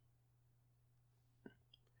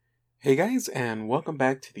Hey guys, and welcome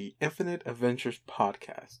back to the Infinite Adventures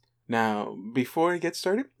podcast. Now, before I get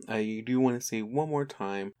started, I do want to say one more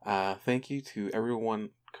time, thank you to everyone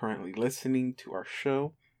currently listening to our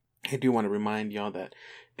show. I do want to remind y'all that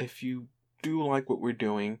if you do like what we're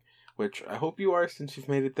doing, which I hope you are since you've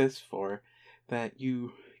made it this far, that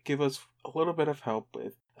you give us a little bit of help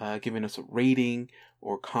with giving us a rating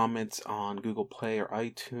or comments on Google Play or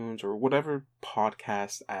iTunes or whatever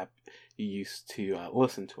podcast app you use to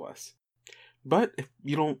listen to us. But if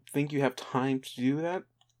you don't think you have time to do that,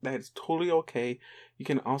 that is totally okay. You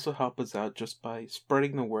can also help us out just by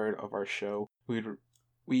spreading the word of our show.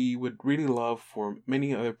 We would really love for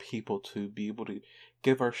many other people to be able to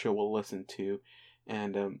give our show a listen to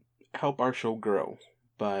and help our show grow.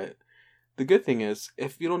 But the good thing is,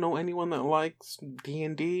 if you don't know anyone that likes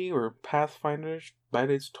D&D or Pathfinders, that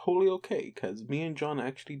is totally okay, because me and John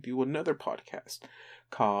actually do another podcast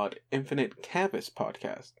called Infinite Canvas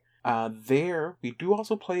Podcast. There, we do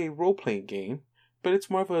also play a role-playing game, but it's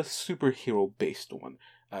more of a superhero-based one,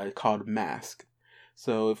 called Mask.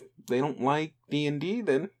 So if they don't like D&D,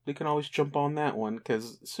 then they can always jump on that one,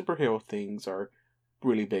 because superhero things are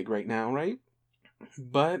really big right now, right?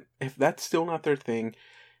 But if that's still not their thing,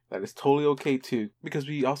 that is totally okay too, because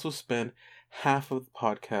we also spend half of the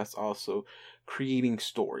podcast also creating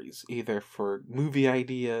stories, either for movie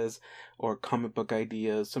ideas or comic book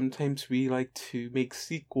ideas. Sometimes we like to make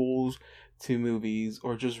sequels to movies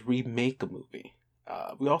or just remake a movie.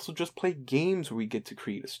 We also just play games where we get to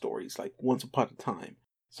create stories, like Once Upon a Time.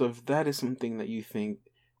 So if that is something that you think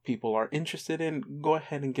people are interested in, go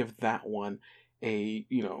ahead and give that one a,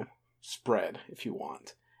 spread if you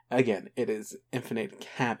want. Again, it is Infinite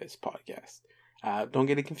Canvas Podcast. Don't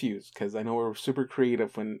get it confused, because I know we're super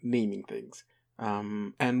creative when naming things.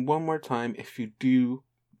 And one more time, if you do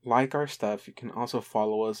like our stuff, you can also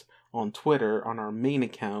follow us on Twitter on our main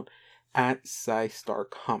account at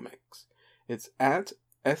SciStarComics. It's at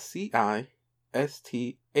SciStarComics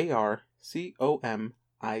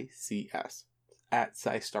at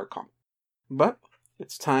SciStarComics. But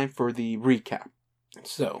it's time for the recap.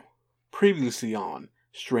 So, previously on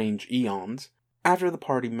Strange Eons, after the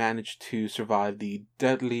party managed to survive the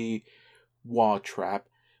deadly wall trap,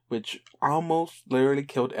 which almost literally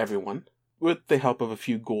killed everyone, with the help of a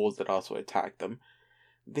few ghouls that also attacked them,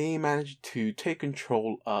 they managed to take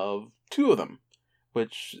control of two of them,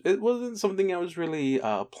 which it wasn't something I was really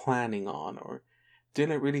planning on or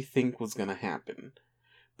didn't really think was going to happen.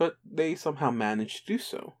 But they somehow managed to do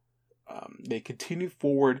so. They continued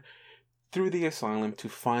forward through the asylum to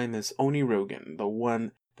find this Onirogan, the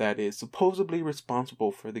one that is supposedly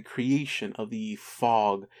responsible for the creation of the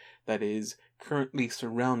fog that is currently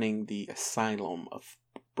surrounding the asylum of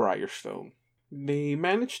Briarstone. They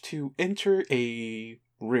managed to enter a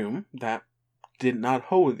room that did not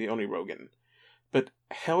hold the Onirogan, but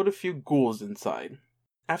held a few ghouls inside.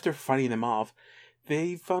 After fighting them off,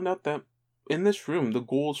 they found out that in this room, the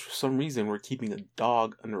ghouls for some reason were keeping a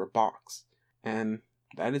dog under a box, and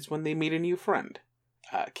that is when they made a new friend.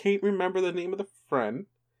 I can't remember the name of the friend.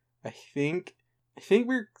 I think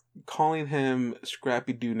we're calling him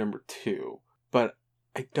Scrappy Doo number 2, but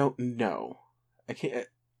I don't know. I can't.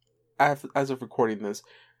 As of recording this,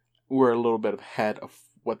 we're a little bit ahead of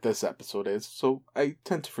what this episode is, so I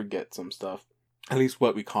tend to forget some stuff. At least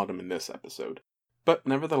what we called him in this episode. But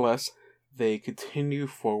nevertheless, they continue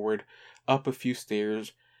forward up a few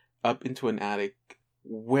stairs, up into an attic,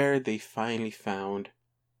 where they finally found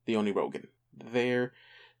the Onirogan. There,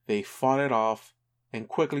 they fought it off and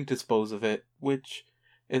quickly disposed of it, which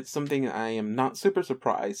is something I am not super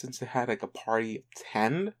surprised since it had like a party of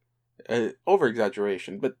 10. Over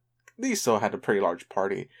exaggeration, but they still had a pretty large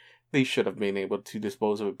party. They should have been able to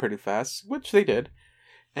dispose of it pretty fast, which they did.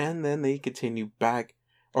 And then they continue back,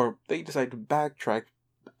 or they decide to backtrack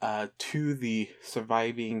to the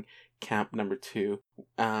surviving camp number 2.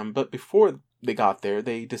 But before they got there,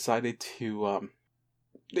 they decided to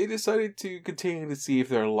continue to see if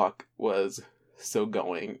their luck was still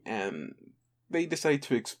going, and they decided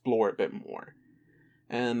to explore a bit more.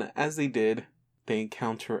 And as they did, they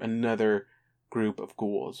encounter another group of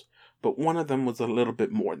ghouls, but one of them was a little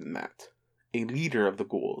bit more than that. A leader of the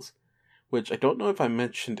ghouls, which I don't know if I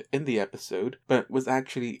mentioned in the episode, but was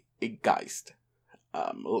actually a Geist.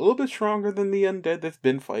 A little bit stronger than the undead they've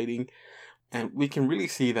been fighting, and we can really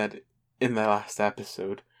see that in the last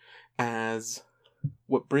episode, as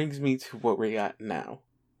what brings me to what we're at now.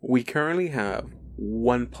 We currently have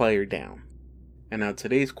one player down, and now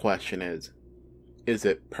today's question is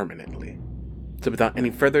it permanently? So without any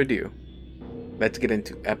further ado, let's get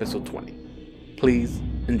into episode 20. Please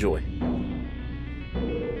enjoy.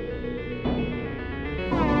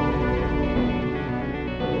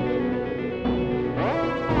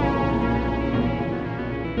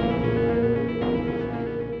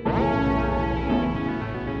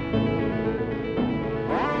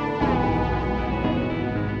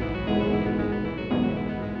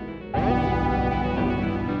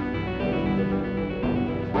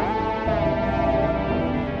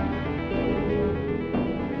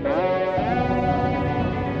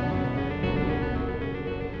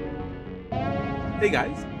 Hey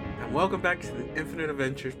guys, and welcome back to the Infinite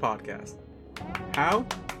Adventures podcast. How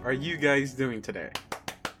are you guys doing today?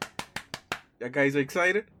 You guys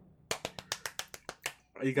excited?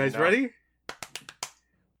 Are you guys ready?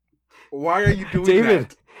 Why are you doing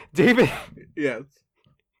that? David! Yes.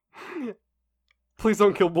 Please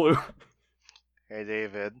don't kill Blue. Hey,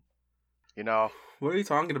 David. You know... What are you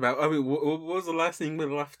talking about? I mean, what was the last thing we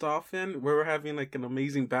left off in? We were having like an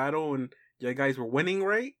amazing battle and you guys were winning,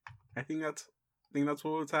 right? I think that's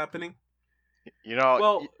what was happening. You know...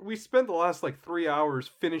 Well, we spent the last 3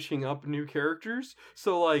 hours finishing up new characters,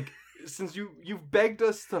 so since you've begged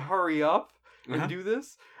us to hurry up and do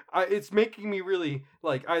this, it's making me really,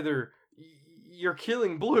 either you're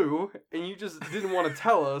killing Blue and you just didn't want to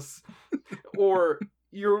tell us, or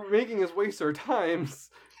you're making us waste our times,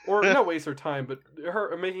 or not waste our time, but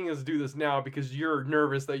making us do this now because you're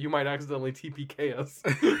nervous that you might accidentally TPK us.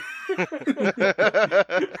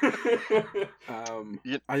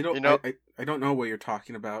 I don't know what you're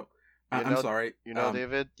talking about. I'm sorry.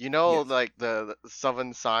 David, yes. The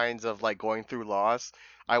 7 signs of going through loss.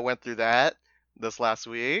 I went through that this last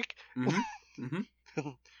week. Mm-hmm. Mm-hmm.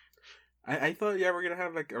 I thought were gonna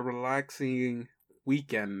have a relaxing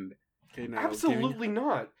weekend. Absolutely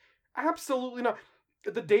not. Absolutely not.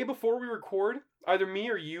 The day before we record, either me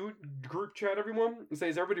or you group chat everyone and say,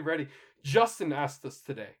 "Is everybody ready?" Justin asked us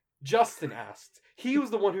today. Justin asked. He was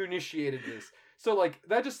the one who initiated this. So,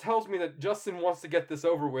 that just tells me that Justin wants to get this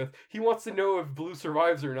over with. He wants to know if Blue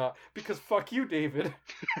survives or not. Because fuck you, David.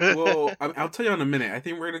 Well, I'll tell you in a minute. I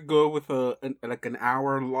think we're going to go with an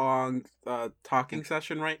hour-long talking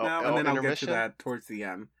session right now. And then I'll get to that towards the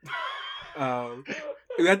end.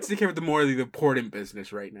 We have to take care of the more of the important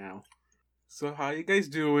business right now. So, how you guys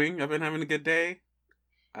doing? I've been having a good day.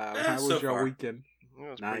 How was your weekend? It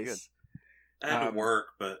was pretty good. I had to work,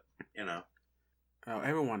 but, Oh,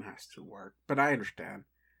 everyone has to work, but I understand.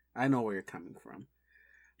 I know where you're coming from.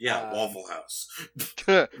 Yeah, Waffle House.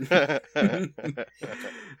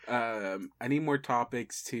 I need more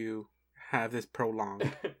topics to have this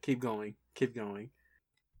prolonged. Keep going.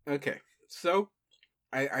 Okay, so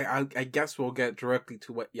I guess we'll get directly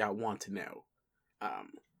to what y'all want to know.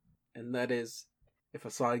 And that is if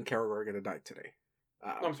a Sonic character are gonna die today.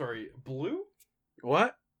 I'm sorry, Blue?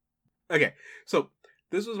 What? Okay, so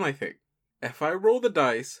this was my thing. If I roll the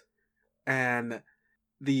dice and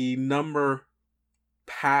the number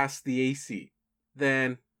passed the AC,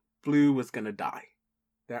 then Blue was gonna die.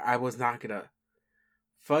 That I was not gonna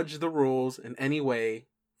fudge the rules in any way,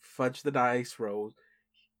 fudge the dice rolls.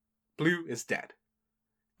 Blue is dead.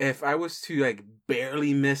 If I was to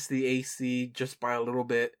barely miss the AC just by a little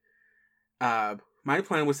bit, my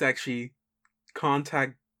plan was to actually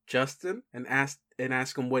contact Justin and ask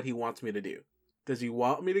him what he wants me to do. Does he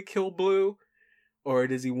want me to kill Blue, or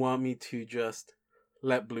does he want me to just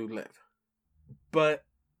let Blue live? But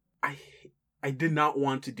I did not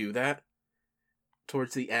want to do that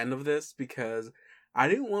towards the end of this because I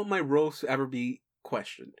didn't want my roles to ever be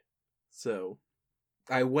questioned. So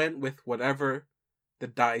I went with whatever the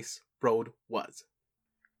dice rolled was.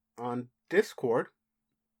 On Discord,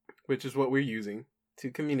 which is what we're using to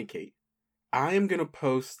communicate, I am going to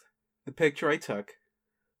post the picture I took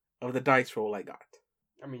of the dice roll I got.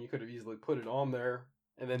 I mean, you could have easily put it on there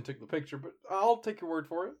and then took the picture, but I'll take your word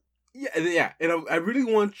for it. Yeah, and I really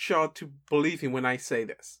want y'all to believe me when I say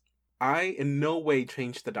this. I in no way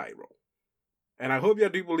changed the die roll. And I hope y'all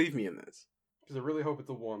do believe me in this. Because I really hope it's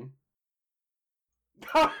a 1.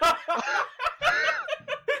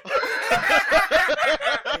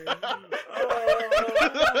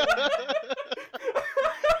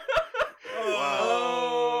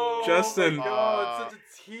 Wow. Justin. Oh my God, such a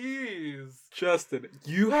tease. Justin,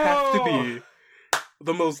 you have to be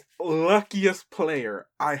the most luckiest player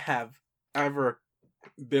I have ever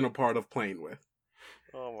been a part of playing with.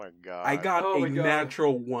 Oh my God. I got a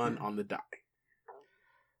natural 1 on the die.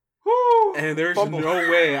 Woo! And there's no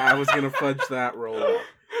way I was going to fudge that roll.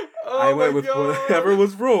 I went with whatever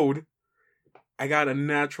was rolled. I got a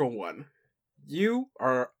natural 1. You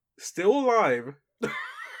are still alive.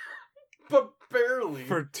 But barely.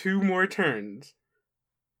 For 2 more turns.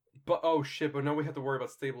 But but now we have to worry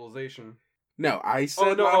about stabilization. No, I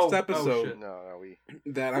said last episode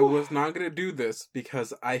that I was not going to do this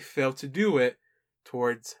because I failed to do it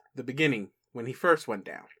towards the beginning when he first went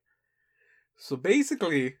down. So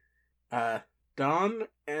basically, Don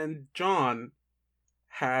and John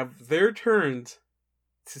have their turns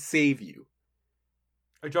to save you.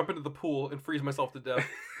 I jump into the pool and freeze myself to death.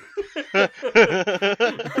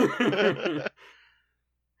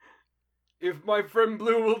 If my friend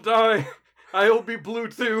Blue will die, I will be blue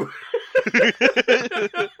too.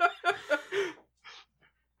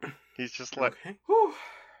 He's just like, Okay. Whew.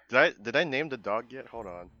 did I name the dog yet? Hold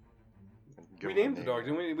on. Give We him a named the name. dog,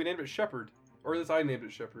 didn't we? We named it Shepherd. Or at least I named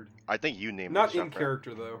it Shepherd. I think you named Not it in Shepherd.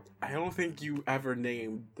 character, though. I don't think you ever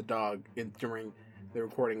named the dog during the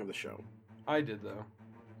recording of the show. I did, though.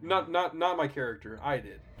 Not my character. I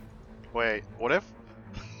did. Wait, what if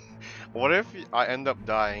I end up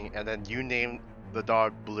dying and then you name the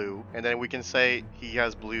dog Blue, and then we can say he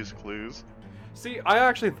has Blue's Clues? See, I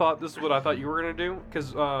actually thought this is what I thought you were gonna do,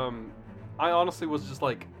 because I honestly was just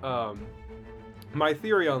like, my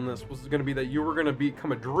theory on this was gonna be that you were gonna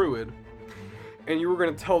become a druid, and you were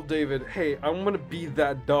gonna tell David, "Hey, I'm gonna be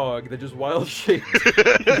that dog that just wild shaped,"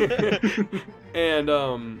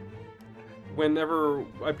 and whenever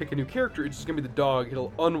I pick a new character, it's just gonna be the dog.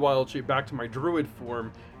 He'll unwild shape back to my druid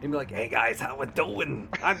form and be like, "Hey guys, how it doing?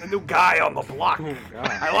 I'm the new guy on the block. Oh, God.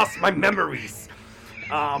 I lost my memories.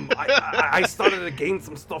 I started to gain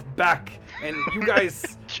some stuff back, and you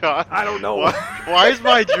guys, John, I don't know." why is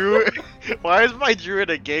my druid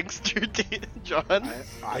a gangster, John?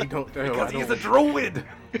 I don't know. Because he's a druid.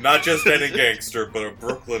 Not just any gangster, but a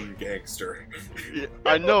Brooklyn gangster. Yeah,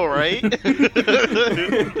 I know, right?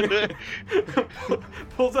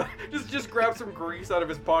 Pulls out, just grabs some grease out of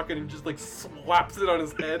his pocket and just like slaps it on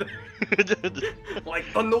his head,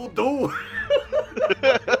 like the no do.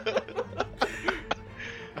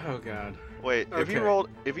 Oh, God. Wait, Okay.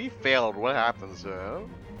 if he failed, what happens to him?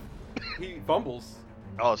 He fumbles.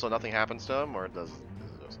 Oh, so nothing happens to him, or does it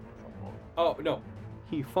just fumble? Oh no,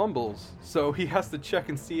 he fumbles. So he has to check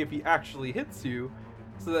and see if he actually hits you,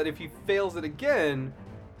 so that if he fails it again,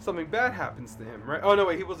 something bad happens to him, right? Oh no,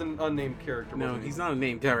 wait, he was an unnamed character. No, wasn't he? he's not a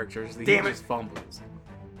named character. He Damn it. just fumbles.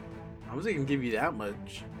 I wasn't gonna give you that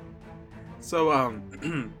much. So,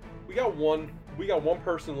 We got one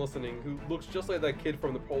person listening who looks just like that kid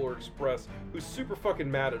from the Polar Express, who's super fucking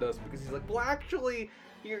mad at us because he's like, "Well, actually,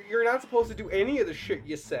 you're not supposed to do any of the shit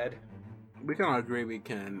you said." we can all agree we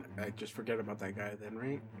can just forget about that guy then,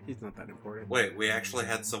 right? He's not that important. Wait, we actually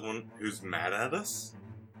had someone who's mad at us?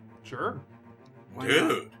 Sure. Why not?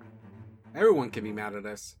 Dude. Everyone can be mad at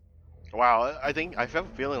us. Wow, I have a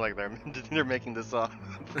feeling like they're making this up.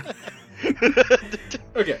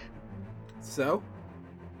 Okay. So,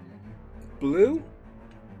 Blue,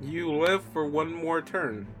 you live for one more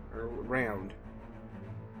turn or round.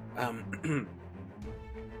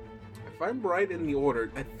 If I'm right in the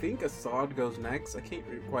order, I think Assad goes next. I can't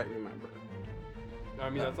quite remember. I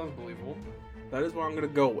mean, that sounds believable. That is what I'm gonna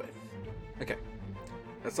go with. Okay,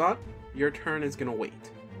 Assad, your turn is gonna wait.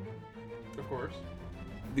 Of course.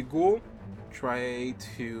 The ghoul try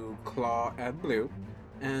to claw at Blue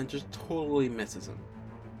and just totally misses him.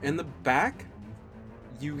 In the back,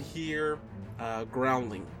 you hear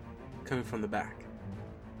growling coming from the back.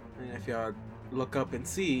 And if you look up and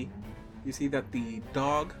see, you see that the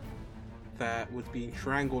dog that was being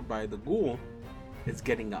strangled by the ghoul is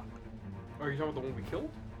getting up. Are you talking about the one we killed?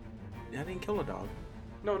 I didn't kill a dog.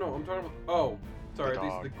 No, I'm talking about. Oh, sorry. The I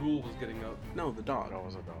dog. think the ghoul was getting up. No, the dog. That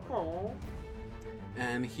was a dog. Oh.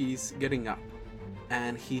 And he's getting up.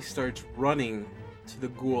 And he starts running to the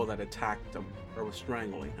ghoul that attacked him or was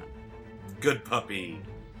strangling him. Good puppy.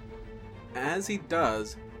 As he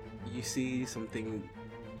does, you see something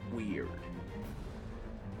weird.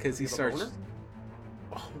 Because he Is it a starts. boner?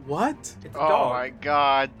 What? It's a Oh dog. my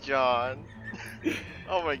god, John.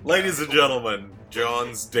 Oh my god. Ladies and gentlemen,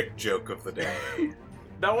 John's dick joke of the day.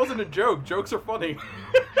 That wasn't a joke. Jokes are funny.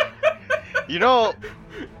 You know,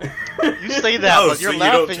 you say that, Oh, but so you're you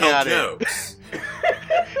laughing don't tell at jokes. it.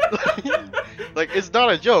 Like, it's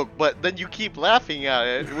not a joke, but then you keep laughing at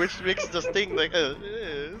it, which makes this thing like, it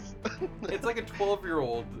is. It's like a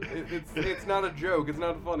 12-year-old. It's not a joke. It's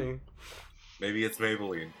not funny. Maybe it's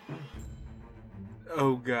Maybelline.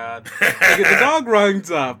 Oh god. Okay, the dog runs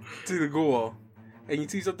up to the ghoul, and you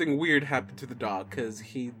see something weird happen to the dog because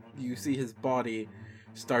you see his body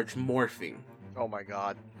starts morphing. Oh my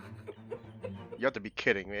god. You have to be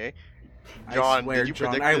kidding me. I John, swear, did you John,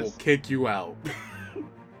 predict I this? will kick you out.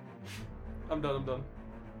 I'm done.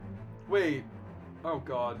 Wait. Oh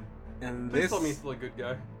god. And Please this tell me he's still a good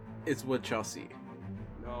guy. is what y'all see.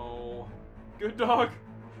 No. Good dog.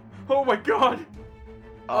 Oh my god.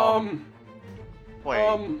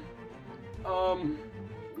 Wait.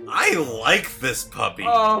 I like this puppy.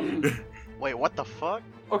 Wait, what the fuck?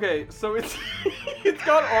 Okay, so it's it's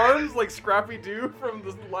got arms like Scrappy Doo from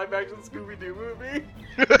the live-action Scooby-Doo movie.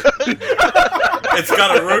 It's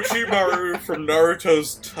got Orochimaru from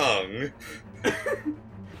Naruto's tongue.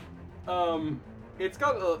 It's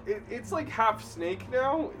got it's like half snake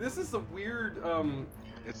now. This is a weird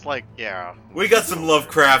It's like, yeah. We got some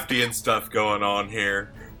Lovecraftian stuff going on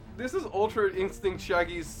here. This is Ultra Instinct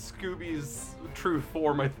Shaggy's Scooby's true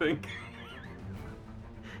form, I think.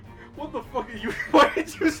 What the fuck are you? Why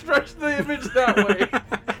did you stretch the image that way?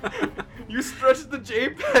 You stretched the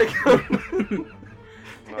JPEG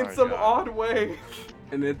in some odd way.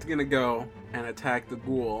 And it's gonna go and attack the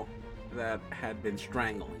ghoul that had been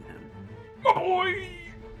strangling him. Boy!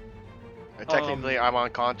 Technically, I'm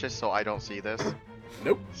unconscious, so I don't see this.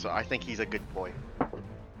 Nope. So I think he's a good boy.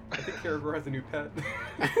 I think Karagor has a new pet.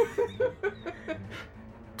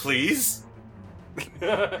 Please?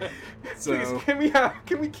 So Please,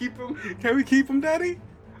 can we keep him? can we keep him, Daddy?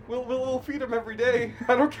 We'll feed him every day.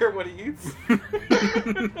 I don't care what he eats.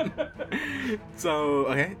 So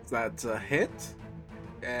okay, that's a hit,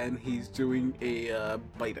 and he's doing a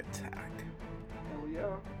bite attack. Hell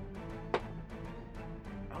yeah.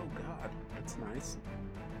 Oh god, that's nice.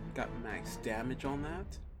 Got max damage on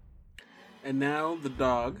that. And now the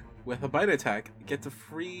dog, with a bite attack, gets a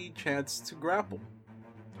free chance to grapple,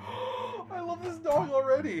 I love this dog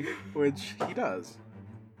already. which he does.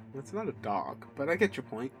 It's not a dog, but I get your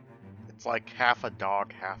point. It's like half a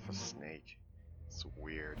dog, half a snake. It's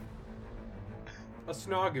weird. A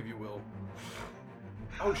snog, if you will.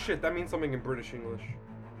 Oh shit, that means something in British English.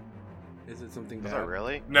 Is it something Is bad? that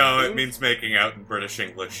really? No, it means making out in British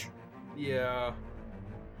English. Yeah.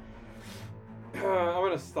 I'm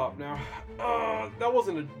gonna stop now. That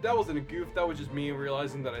wasn't a goof. That was just me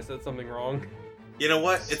realizing that I said something wrong. You know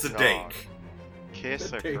what? It's a Snog. dake.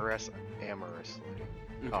 Kiss or Okay. caress amorously.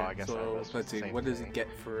 Okay, Oh, I guess that so was let's the see. same What does thing. it get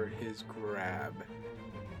for his grab?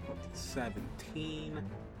 17.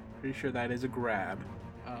 Pretty sure that is a grab.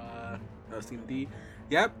 LCD.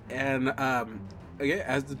 Yep. And okay,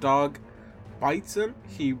 as the dog bites him,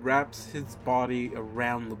 he wraps his body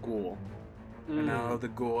around the ghoul. And now the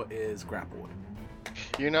ghoul is grappled.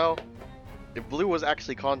 You know, if Blue was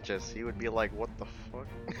actually conscious, he would be like, "What the fuck?"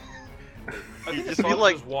 I think just Assange be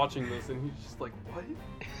like- was watching this and he's just like, what?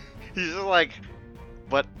 He's just like,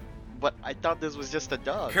 "But I thought this was just a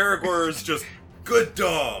dog." Karagor is just good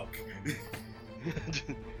dog.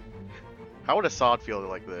 How would Assad feel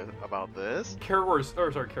like this about this?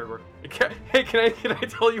 Karagor. Hey, can I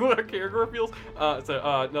tell you what Karagor feels?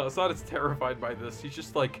 No, Assad is terrified by this. He's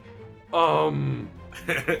just like,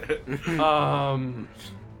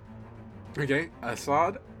 Okay,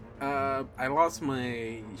 Assad. I lost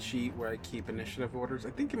my sheet where I keep initiative orders. I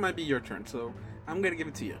think it might be your turn, so I'm gonna give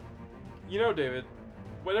it to you. You know, David,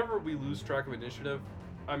 whenever we lose track of initiative,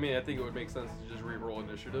 I mean, I think it would make sense to just re-roll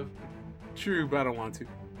initiative. True, but I don't want to.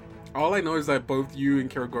 All I know is that both you and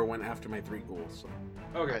Karagor went after my 3 goals.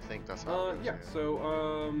 So. Okay. I think that's how. it goes, Yeah, so,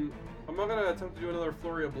 I'm not gonna attempt to do another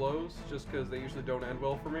flurry of blows, just because they usually don't end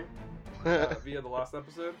well for me, via the last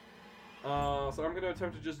episode. So I'm gonna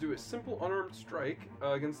attempt to just do a simple unarmed strike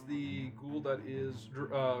against the ghoul that is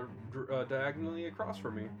diagonally across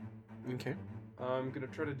from me. Okay. I'm gonna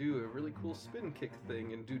try to do a really cool spin kick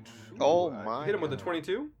thing and do Oh my hit him with a God.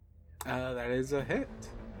 22. That is a hit.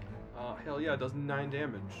 Hell yeah, it does 9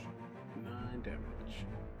 damage. 9 damage.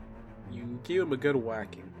 You give him a good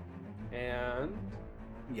whacking. And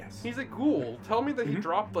Yes. he's a ghoul. Tell me that he Mhm.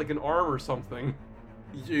 dropped like an arm or something.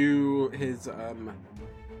 His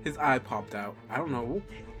eye popped out. I don't know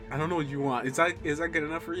what you want. Is that good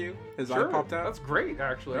enough for you? His eye popped out? That's great,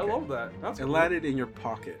 actually. Okay. I love that. That's It cool. landed in your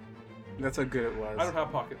pocket. That's how good it was. I don't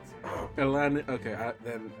have pockets. It landed. Okay,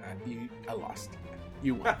 I lost.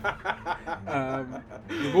 You won.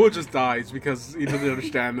 The ghoul just dies because he doesn't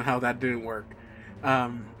understand how that didn't work.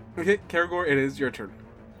 Okay, Karagor, it is your turn.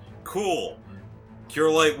 Cool. Cure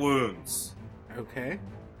light wounds Okay.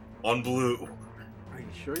 on Blue. Are you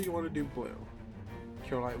sure you want to do blue?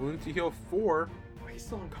 Cure light wounds. You heal 4. Why he's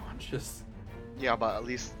still unconscious? Yeah, but at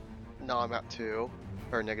least now I'm at 2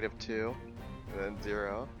 or -2, and then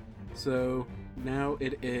 0. So now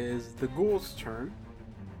it is the ghoul's turn.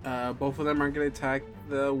 Both of them are going to attack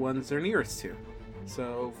the ones they're nearest to.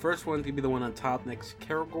 So first one's going to be the one on top next to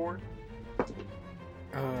Karagor.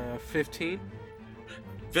 15.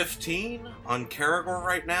 15 on Karagor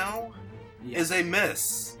right now is a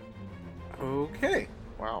miss. Okay.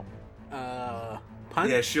 Wow. Punch.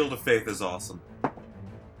 Yeah, Shield of Faith is awesome.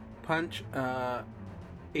 Punch.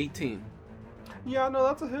 18. Yeah, no,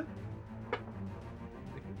 that's a hit.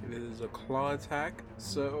 It is a claw attack,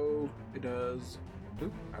 so it does.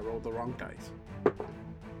 Oop, I rolled the wrong dice.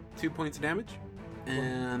 2 points of damage,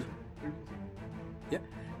 and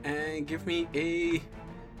and give me a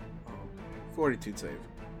fortitude save.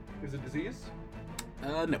 Is it disease?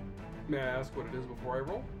 No. May I ask what it is before I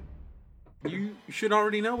roll? You should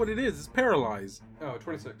already know what it is. It's paralyzed. Oh,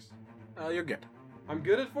 26. You're good. I'm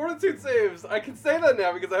good at fortitude saves. I can say that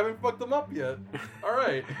now because I haven't fucked them up yet. All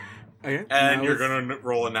right. Okay. And now you're it's- gonna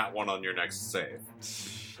roll a nat 1 on your next save.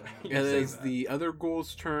 You It say is that. the other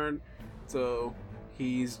ghoul's turn, so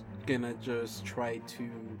he's gonna just try to.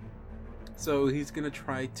 So he's gonna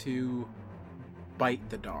try to bite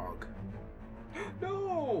the dog.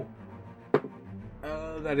 No.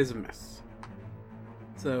 That is a miss.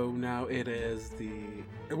 So now it is the.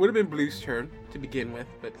 It would have been Blue's turn to begin with,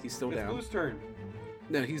 but he's still It's down. Blue's turn.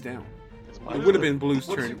 No, he's down. It's It my would have turn. been Blue's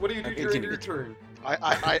What turn. do you do Okay, during give your me- turn?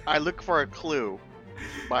 I look for a clue.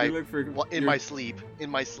 You look for In your- my sleep. In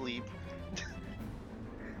my sleep.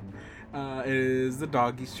 It is the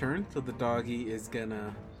doggy's turn, so the doggy is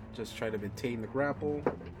gonna just try to maintain the grapple,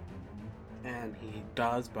 and he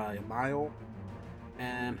does by a mile.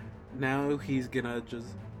 And now he's gonna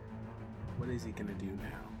just. What is he gonna do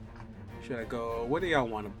now? Should I go? What do y'all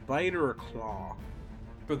want, a bite or a claw?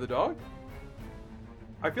 For the dog?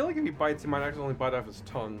 I feel like if he bites, he might accidentally bite off his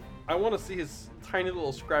tongue. I want to see his tiny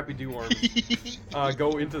little scrappy doo arms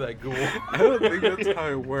go into that ghoul. I don't think that's how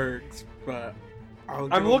it works, but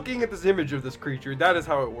I'm looking at this image of this creature. That is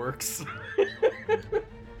how it works.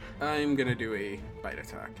 I'm gonna do a bite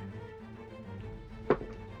attack,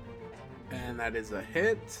 and that is a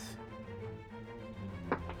hit.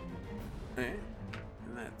 Okay,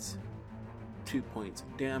 and that's 2 points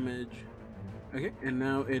of damage. Okay, and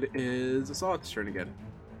now it is Assad's turn again.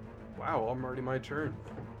 Wow, I'm already my turn.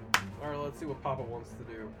 Alright, let's see what Papa wants to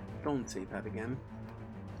do. Don't say that again.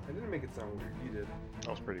 I didn't make it sound weird. You did. That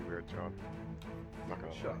was pretty weird, John. I'm not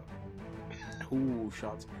gonna Shut up. Ooh,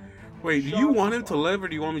 shots. Wait, do you Shots want him to fired. live, or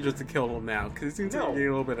do you want me just to kill him now? Because it seems like No. you're getting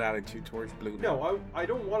a little bit attitude towards Blue now. No, I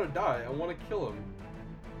don't want to die. I want to kill him.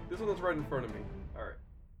 This one that's right in front of me. Alright.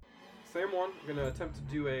 Same one. I'm going to attempt to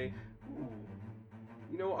do a... Ooh.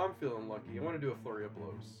 You know, I'm feeling lucky. I want to do a flurry of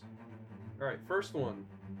blows. Alright, first one.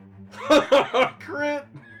 Crit!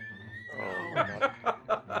 Oh my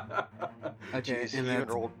god. Okay, Jeez, and he even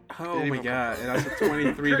that's... rolled. Oh didn't my even god, confirm. and that's a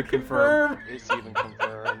 23 to Crit confirm. It's even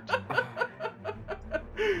confirmed.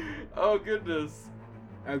 Oh, goodness.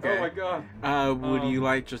 Okay. Oh my god. Would you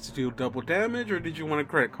like just to do double damage, or did you want a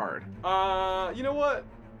credit card? You know what?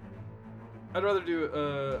 I'd rather do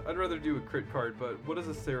a crit card, but what does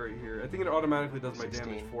this say right here? I think it automatically does my 16.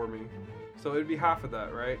 damage for me. So it'd be half of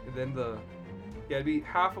that, right? And then it'd be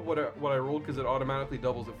half of what I rolled because it automatically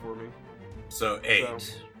doubles it for me. So 8.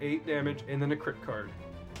 So 8 damage and then a crit card.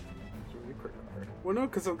 Well, no,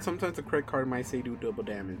 because sometimes a credit card might say do double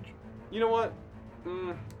damage. You know what?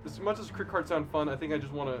 As much as crit cards sound fun, I think I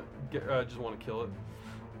just want to kill it.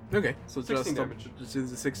 Okay, so 16 damage. Just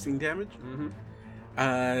is the 16 damage.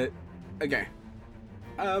 Mm-hmm. Okay.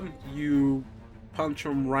 You punch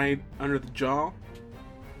him right under the jaw,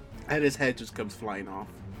 and his head just comes flying off.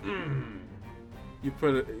 You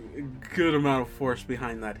put a good amount of force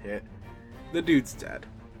behind that hit. The dude's dead.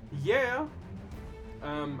 Yeah.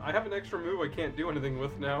 I have an extra move I can't do anything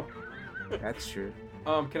with now. That's true.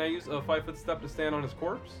 Can I use a 5-foot step to stand on his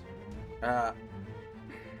corpse?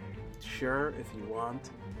 Sure, if you want.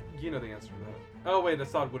 You know the answer to that. Oh wait,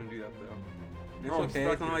 Assad wouldn't do that though. It's Oh, I'm okay.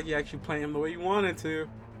 stuck It's not here. like you actually play him the way you wanted to.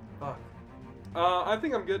 Fuck. I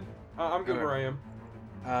think I'm good. I'm good Okay. where I am.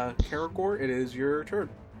 Karagor, it is your turn.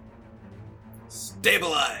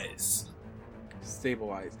 Stabilize!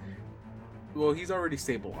 Stabilize. Well, he's already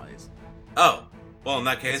stabilized. Oh, well, in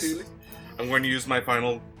that case, Seriously? I'm going to use my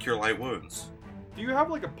final Cure Light Wounds. Do you have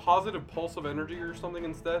like a positive pulse of energy or something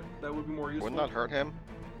instead? That would be more useful. Wouldn't that hurt him?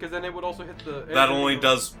 Because then it would also hit the. That only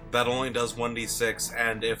does 1d6,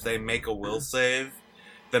 and if they make a will save,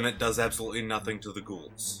 then it does absolutely nothing to the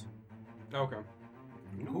ghouls. Okay.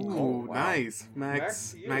 Ooh, Oh, wow. nice.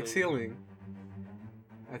 Max Max healing.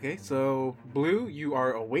 Okay, so Blue, you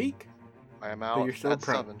are awake. I am But out you're still at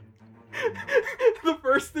prone. 7. The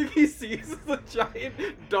first thing he sees is a giant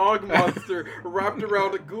dog monster wrapped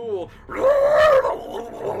around a ghoul.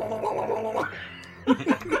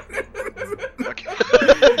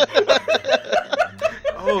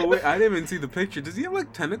 Oh wait, I didn't even see the picture. Does he have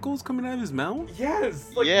like tentacles coming out of his mouth?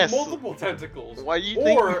 Yes, like Yes. multiple tentacles. Why do you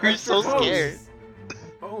think Or you're extra so toes. scared?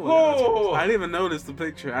 Oh, I didn't even notice the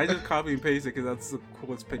picture. I just copy and paste it because that's the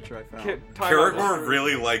coolest picture I found. Karagor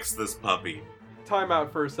really likes this puppy. Time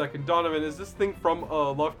out for a second. Donovan, is this thing from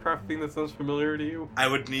a Lovecraft thing that sounds familiar to you? I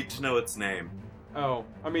would need to know its name. Oh,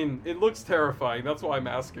 I mean, it looks terrifying. That's why I'm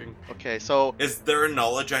asking. Okay, so Is there a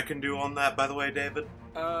knowledge I can do on that, by the way, David?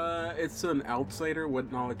 It's an outsider.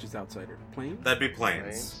 What knowledge is outsider? Planes? That'd be planes.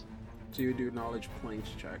 Planes. So you do knowledge planes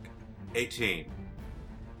check. 18.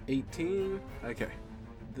 18. Okay.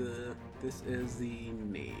 This is the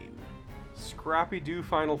name. Scrappy-Doo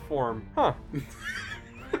final form. Huh.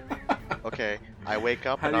 Okay, I wake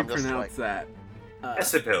up How and do you I'm just pronounce like, that?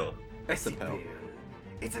 Esipil. Esipel.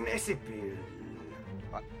 It's an Esipil.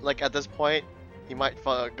 like at this point, he might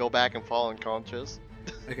go back and fall unconscious.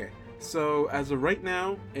 Okay, so as of right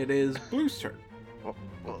now, it is Blue's turn.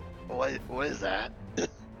 What is that?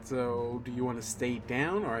 So, do you want to stay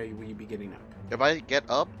down, or will you be getting up? If I get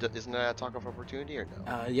up, isn't that an attack of opportunity or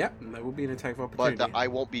no? Yep, that will be an attack of But opportunity. I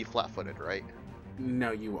won't be flat-footed, right?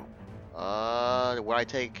 No, you won't. Would I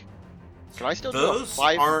take? Can I still do a Those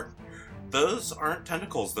 5? those aren't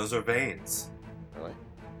tentacles. Those are veins Really?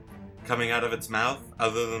 coming out of its mouth.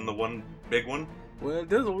 Other than the one big one. Well, it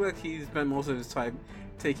does look like he's spent most of his time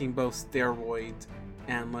taking both steroids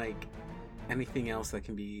and, like, anything else that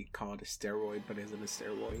can be called a steroid but isn't a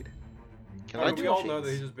steroid. Can I I mean, we do? all know that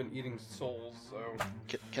he's just been eating souls, so...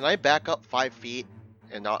 Can I back up 5 feet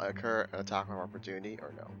and not occur an attack of opportunity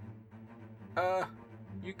or no?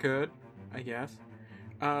 You could, I guess.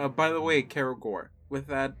 By the way, Karagor, with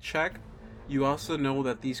that check, you also know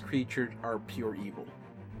that these creatures are pure evil.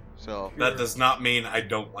 So That does not mean I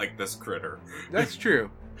don't like this critter. That's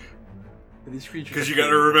true. These creatures. Because are you pure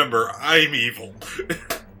gotta evil. remember, I'm evil.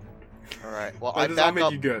 all right. Well, That I does not back make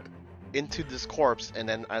up you good. into this corpse and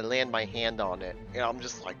then I land my hand on it, and I'm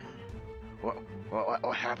just like,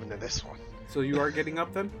 what happened to this one? So you are getting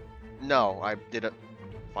up then? No, I did a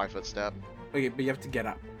 5-foot step. Okay, but you have to get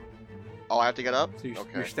up. Oh, I have to get up. So you're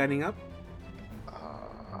Okay. standing up.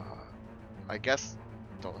 I guess.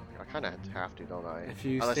 Don't I kind of have to, don't I? If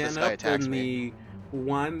you Unless this stand guy up, attacks then me. the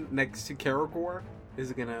one next to Karagor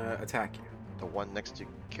is gonna attack you. The one next to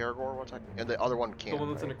Karagor will attack me, and the other one The can't. one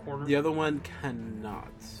that's in right? a corner? The other one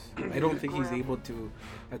cannot. I don't think he's Grab- able to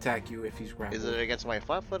attack you if he's grappled. Is it against my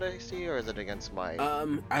flat-foot AC or is it against my?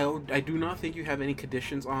 I do not think you have any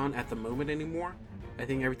conditions on at the moment anymore. I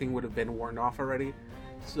think everything would have been worn off already.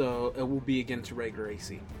 So it will be against regular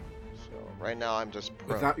AC. So right now I'm just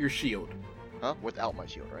prone. Without your shield. Huh? Without my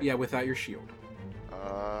shield, right? Yeah, without your shield.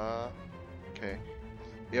 Okay.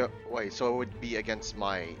 Yeah. Wait. So it would be against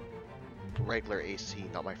my regular AC,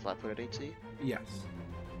 not my flat-footed AC. Yes.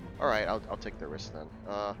 All right. I'll take the risk then.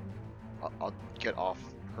 I'll get off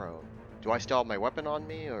prone. Do I still have my weapon on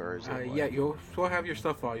me, or is it? what? Yeah, you'll still have your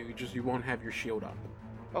stuff on you, you won't have your shield up.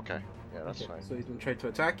 Okay. Yeah, that's Okay, fine. so he's gonna try to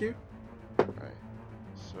attack you. Right.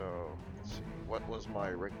 So let's see. What was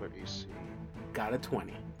my regular AC? Got a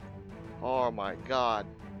 20. Oh my god.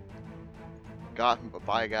 God,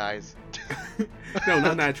 bye guys. No,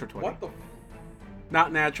 not natural 20. What the...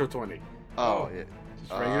 Not natural 20. Oh, Oh. yeah.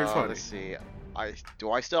 Just regular 20. Let's see.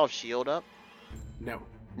 Do I still have shield up? No.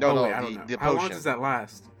 No, Oh, no, wait, I don't know. the How potion. long does that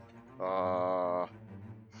last?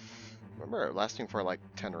 Remember it lasting for like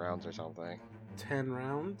 10 rounds or something. 10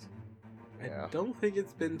 rounds? Yeah. I don't think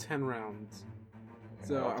it's been 10 rounds. Yeah, I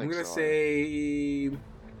So don't I'm think gonna so. say.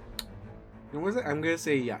 What was it? I'm gonna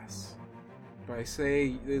say yes. But I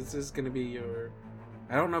say this is gonna be your.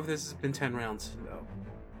 I don't know if this has been 10 rounds though.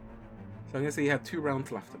 So I'm gonna say you have 2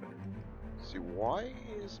 rounds left of it. See, why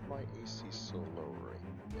is my AC so low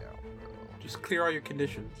right now, bro? Just clear all your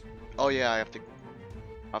conditions. Oh yeah, I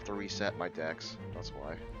have to reset my dex. That's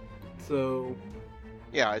why. So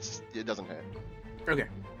Yeah, it doesn't hit. okay.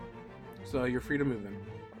 So you're free to move then.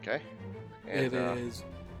 Okay. It And is.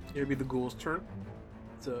 It'll be the ghoul's turn.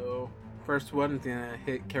 So first one is gonna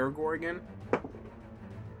hit Karagor again.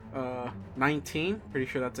 19. Pretty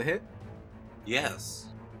sure that's a hit. Yes.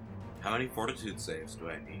 How many fortitude saves do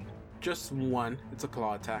I need? Just one. It's a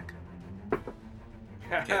claw attack.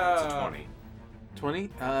 Okay, that's a 20. 20.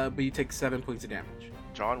 But you take 7 points of damage.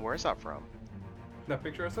 John, where's that from? That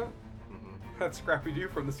picture I sent? Mhm. That's Scrappy-Doo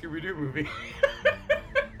from the Scooby-Doo movie.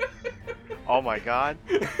 Oh my god.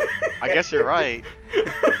 I guess you're right.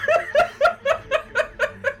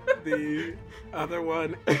 The other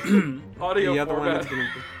one. Audio the other one is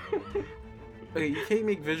format. gonna. Okay, you can't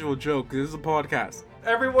make visual jokes. This is a podcast.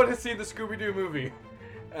 Everyone has seen the Scooby-Doo movie.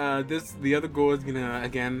 The other goal is gonna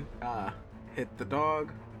again hit the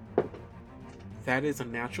dog. That is a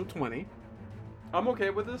natural 20. I'm okay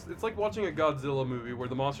with this. It's like watching a Godzilla movie where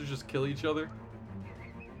the monsters just kill each other.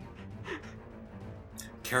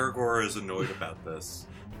 Karagor is annoyed about this.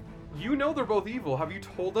 You know they're both evil. Have you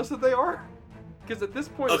told us that they are? Because at this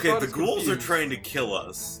point, Okay, Assad the is ghouls are confused. trying to kill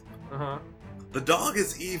us. Uh-huh. The dog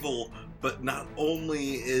is evil, but not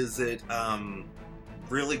only is it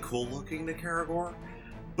really cool looking to Karagor,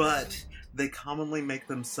 but they commonly make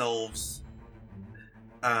themselves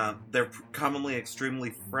they're commonly extremely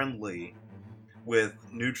friendly with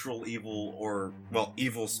neutral evil or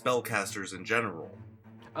evil spellcasters in general.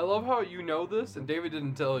 I love how you know this, and David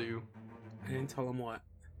didn't tell you. I didn't tell him what.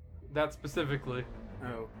 That specifically.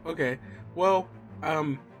 Oh, okay. Well,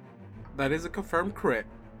 that is a confirmed crit,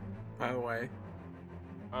 by the way.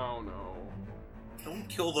 Oh no. Don't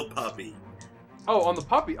kill the puppy. Oh, on the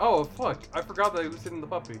puppy. Oh fuck! I forgot that he was hitting the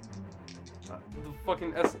puppy. The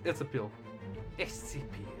fucking Esipil. Esipil.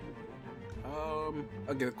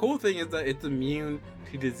 Okay, the cool thing is that it's immune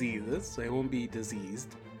to diseases, so it won't be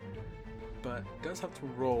diseased. But it does have to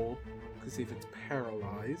roll to see if it's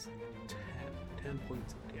paralyzed. 10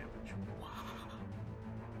 points of damage. Wow.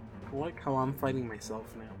 I like how I'm fighting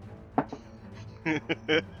myself now.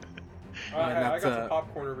 I that's got some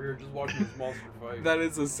popcorn over here just watching this monster fight. That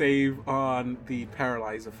is a save on the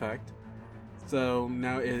paralyze effect. So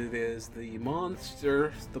now it is the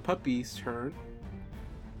monster, the puppy's turn.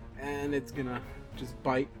 And it's gonna just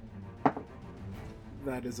bite.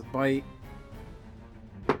 That is a bite.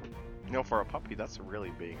 For a puppy, that's a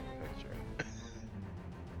really big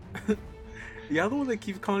picture. The other one that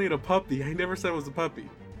keeps calling it a puppy, I never said it was a puppy.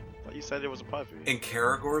 But you said it was a puppy. In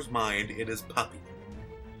Karagor's mind, it is puppy.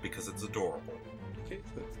 Because it's adorable. Okay,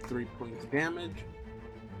 so that's 3 points of damage.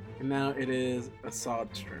 And now it is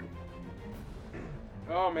Assad's turn.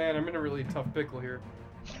 Oh man, I'm in a really tough pickle here.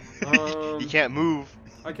 You can't move.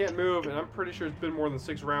 I can't move, and I'm pretty sure it's been more than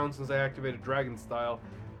 6 rounds since I activated Dragon Style.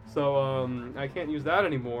 So, I can't use that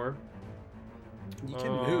anymore. You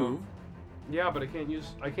can move. Yeah, but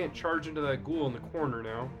I can't charge into that ghoul in the corner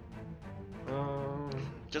now.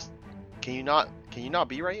 Just, can you not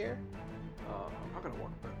be right here? I'm not gonna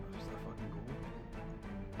walk back past that fucking ghoul.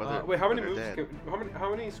 But Wait, how many but moves? they're dead. How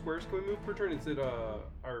many squares can we move per turn? Is it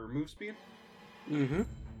our move speed? Mm-hmm.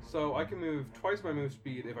 So I can move twice my move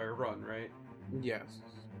speed if I run, right? Yes.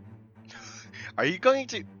 Are you going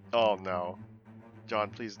to? Oh no, John,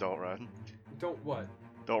 please don't run. Don't what?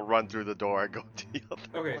 Don't run through the door and go to the other.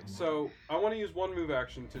 Okay, so I want to use one move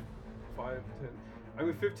action to 5, 10. I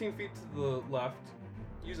move 15 feet to the left,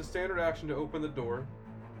 use a standard action to open the door,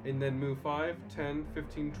 and then move 5, 10,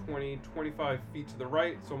 15, 20, 25 feet to the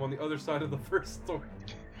right, so I'm on the other side of the first door.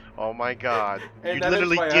 Oh my god. And You that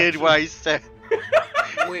literally ends did my what I said.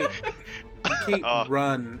 Wait, you can't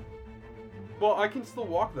run. Well, I can still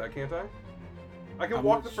walk that, can't I? I can How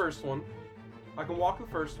walk the much? first one. I can walk the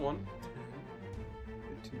first one.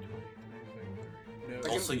 15, 20, 25, 30. No. I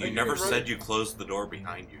can- Also, I you can never run- said you closed the door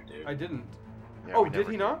behind you, dude. I didn't. Yeah, Oh, we did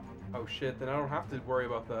never he not? Oh shit, then I don't have to worry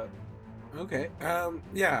about that. Okay.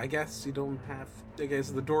 Yeah, I guess you don't have. I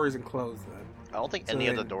guess the door isn't closed then. I don't think So any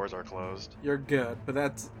of the then- doors are closed. You're good, but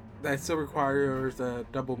that still requires a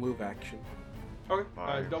double move action. Okay,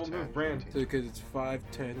 5, double 10, move, Brand. 15. So because it's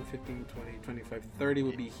 5, 10, 15, 20, 25, 30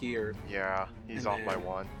 would be here. Yeah, he's And off by then-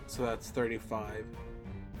 1. So that's 35.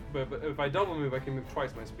 But if I double move, I can move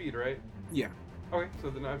twice my speed, right? Yeah. Okay, so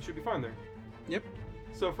then I should be fine there. Yep.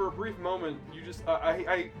 So for a brief moment, you just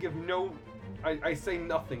I give no, I say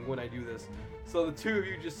nothing when I do this. So the two of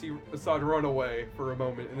you just see Assad run away for a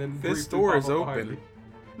moment, and then This briefly door pop is up behind open. me.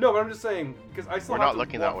 No, but I'm just saying because I still We're have not to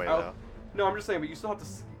looking walk that way out. though. No, I'm just saying, but you still have to.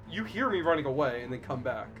 You hear me running away and then come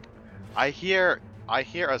back, I hear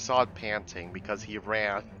Assad panting because he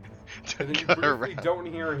ran to and then you go briefly around. don't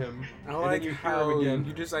hear him. I then like you hear how him again.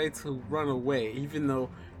 you decided to run away, even though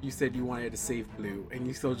you said you wanted to save Blue, and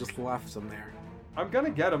you still just left him there. I'm gonna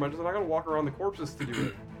get him. I'm just not gonna walk around the corpses to do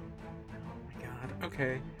it. Oh my god.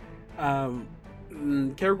 Okay.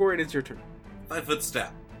 Karagor, it is your turn. 5-foot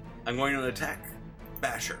step. I'm going to attack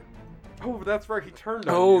Basher. Oh, but that's right. He turned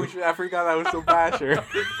on Oh, you. shit, I forgot that was so Basher.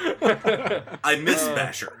 I miss Uh,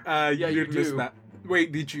 Basher. Yeah, you did miss do. that.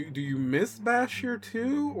 Wait, do you miss Basher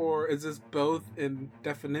too, or is this both in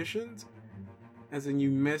definitions? As in,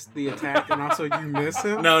 you missed the attack and also you miss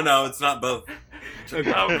him? No, it's not both.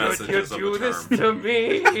 Okay. How could you Messages of do the this term. to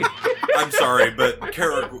me? I'm sorry, but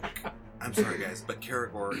Karagor. I'm sorry, guys, but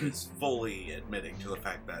Karagor is fully admitting to the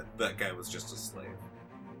fact that that guy was just a slave.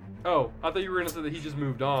 Oh, I thought you were gonna say that he just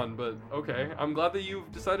moved on, but okay. I'm glad that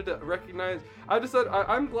you've decided to recognize.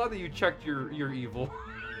 I'm glad that you checked your evil.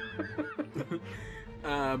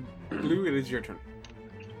 Blue, it is your turn.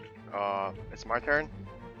 It's my turn.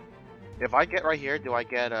 If I get right here, do I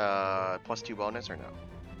get a +2 bonus or no?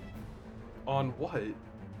 On what?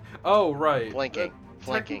 Oh, right. Flanking.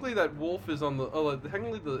 Flanking. Technically, that wolf is on the.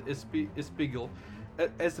 Technically, the Ispigil,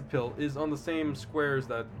 Esipil is on the same square as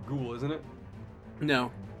that ghoul, isn't it?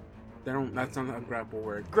 No, they don't. That's not how grapple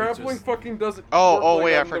works. It's Grappling just- fucking doesn't. Oh, work oh, like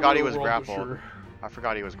wait, that I in the forgot he real was world, but grappled. sure. I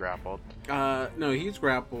forgot he was grappled. No, he's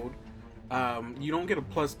grappled. You don't get a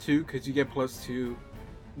 +2 because you get +2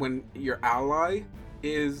 when your ally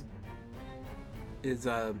is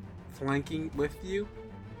flanking with you.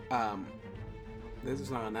 This is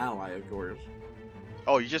not an ally of yours.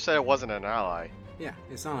 Oh, you just said it wasn't an ally. Yeah,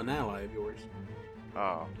 it's not an ally of yours.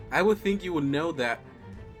 Oh. I would think you would know that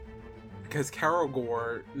because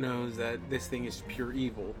Karagor knows that this thing is pure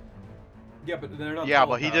evil. Yeah, but they're not. Yeah,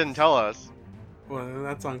 but he didn't telepaths. tell us. Well,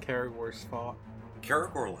 that's on Karagor's fault.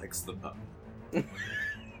 Karagor likes the pup.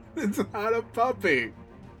 It's not a puppy.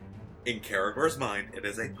 In Karagor's mind, it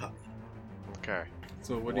is a puppy. Okay.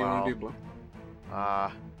 So what do you want Wow. to do, Blue?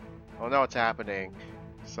 I don't know what's happening.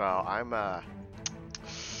 So I'm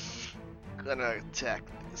gonna attack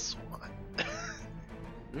this one.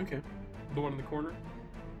 Okay. The one in the corner.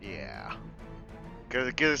 Yeah.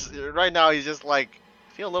 Cause right now he's just like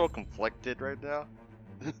feel a little conflicted right now.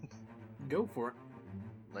 Go for it.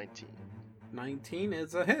 19. 19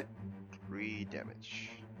 is a hit. 3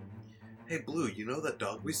 damage. Hey, Blue, you know that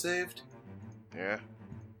dog we saved? Yeah.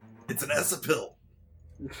 It's an Esapil.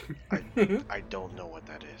 I don't know what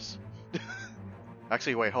that is.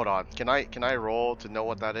 Actually, wait, hold on. Can I roll to know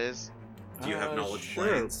what that is? Do you have knowledge sure.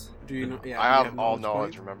 planes? Do you know? Yeah, I you have all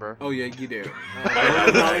knowledge, planes? remember? Oh yeah, you do.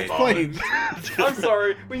 Right. Knowledge planes. I'm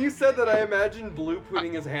sorry. When you said that, I imagined Blue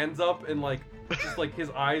putting his hands up and like, just like his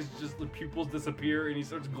eyes, just the pupils disappear and he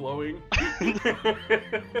starts glowing.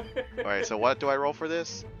 Alright, so what do I roll for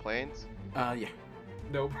this? Planes? Yeah.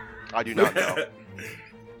 Nope. I do not know.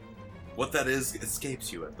 What that is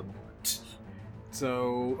escapes you at the moment.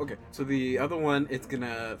 So okay. So the other one,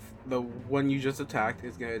 the one you just attacked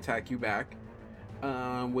is gonna attack you back,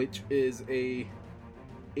 which is a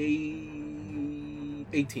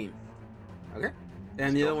 18. Okay.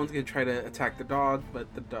 And the other one's gonna try to attack the dog, but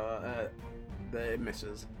it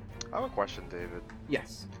misses. I have a question, David.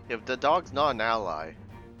 Yes. If the dog's not an ally,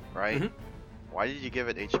 right? Mhm. Why did you give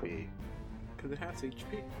it HP? Because it has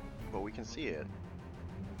HP. But we can see it.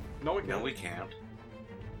 No, we No, can't. we can't.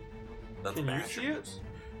 That's Can you bad. see it?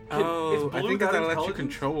 Oh, is I Blue think that that'll let you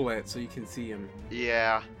intelligent? control it so you can see him.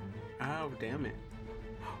 Yeah. Oh, damn it.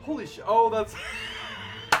 Holy shit! Oh, that's.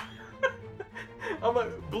 I'm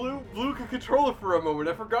like, Blue could control it for a moment.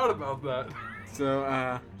 I forgot about that.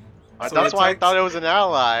 So, so That's it why I attacks- thought it was an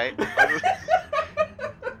ally.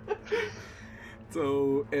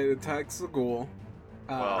 So it attacks the ghoul.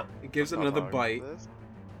 Well, It gives That's another not how bite. this-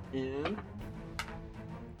 And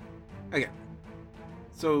okay.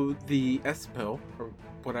 So the Espil or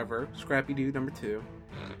whatever, Scrappy Doo number 2,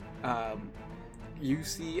 you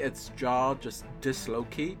see its jaw just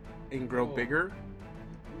dislocate and grow Oh. bigger,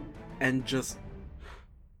 and just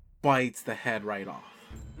bites the head right off.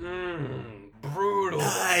 Brutal.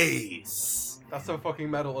 Nice! That's so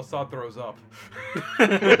fucking metal. Assad throws up.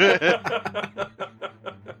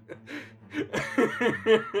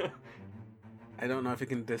 I don't know if it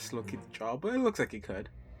can dislocate the jaw, but it looks like it could.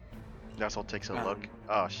 Nestle takes a Um, look.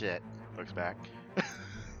 Oh shit. Looks back.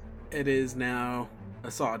 It is now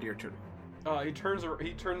Assad, your turn. He turns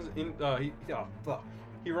in.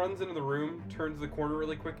 He runs into the room, turns the corner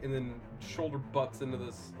really quick, and then shoulder butts into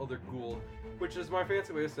this other ghoul, which is my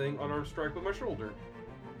fancy way of saying unarmed strike with my shoulder.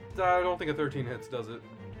 I don't think a 13 hits, does it?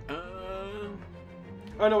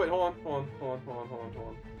 Oh no, wait, hold on.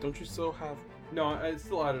 Don't you still have? No, I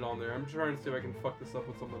still added on there. I'm trying to see if I can fuck this up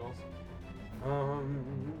with something else.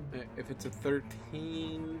 If it's a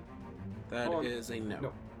 13, that Hold on. is a no.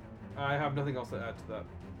 No. I have nothing else to add to that.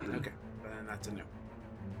 Okay, then that's a no.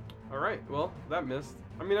 Alright, well, that missed.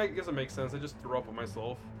 I mean, I guess it makes sense. I just threw up on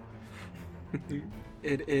myself.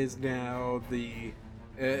 It is now the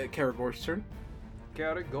Karagor's turn.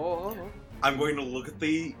 Gotta go. I'm going to look at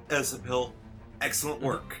the Esapil. Excellent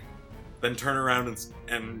work. Then turn around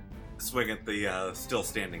and swing at the still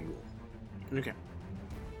standing ghoul. Okay.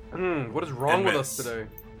 What is wrong And with miss. us today?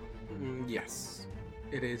 Yes.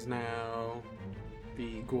 It is now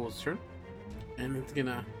the ghoul's turn. And it's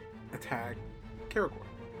gonna attack Karagor.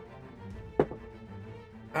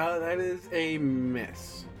 That is a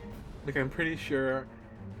miss. Like, I'm pretty sure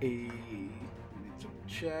let me just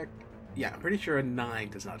check. Yeah, I'm pretty sure a 9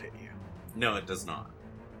 does not hit you. No, it does not.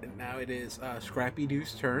 And now it is Scrappy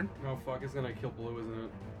Doo's turn. Oh fuck, it's gonna kill Blue, isn't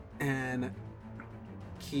it? And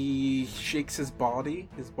he shakes his body.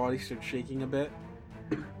 His body starts shaking a bit.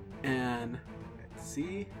 And let's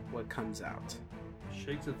see what comes out.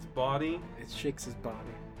 Shakes its body, It shakes his body.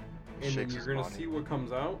 and then Shakes you're his gonna body. see what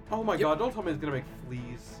comes out. Oh my Yep. god, don't tell me it's gonna make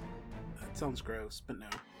fleas. That sounds gross, but no.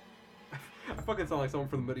 I fucking sound like someone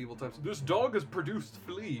from the medieval times. This dog has produced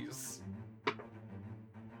fleas.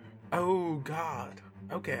 Oh god.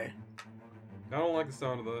 Okay. I don't like the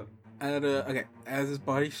sound of that. Okay. As his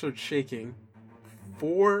body starts shaking,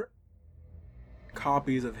 4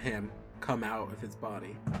 copies of him come out of his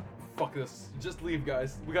body. Fuck this. Just leave,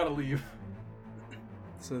 guys. We gotta leave.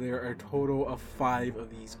 So there are a total of 5 of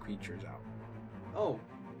these creatures out. Oh.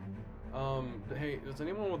 Hey, does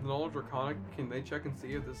anyone with knowledge Arcana, can they check and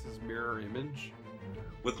see if this is mirror image?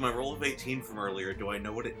 With my roll of 18 from earlier, do I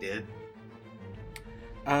know what it did?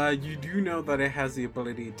 You do know that it has the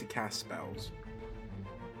ability to cast spells.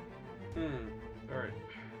 Alright.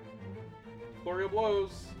 Flurry of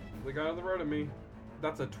blows. The guy on the right of me.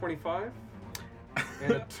 That's a 25.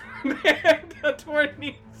 And and a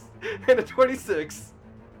 20. And a 26.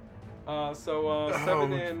 So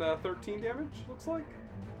 7 and 13 damage, looks like.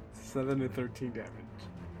 7 and 13 damage.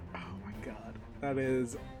 Oh my god. That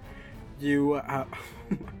is... You,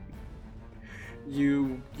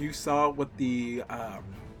 you saw what the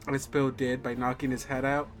spell did by knocking his head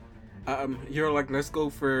out. You're like, let's go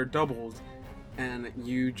for doubles, and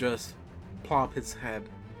you just plop his head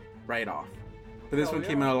right off. But this one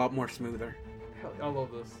came out a lot more smoother. Hell, I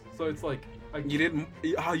love this. So it's like You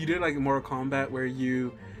did like in Mortal Kombat where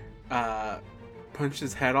you punched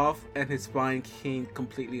his head off and his spine came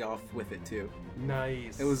completely off with it too.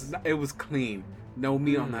 nice. It was clean. No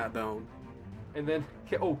meat on that bone. And then,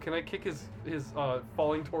 can I kick his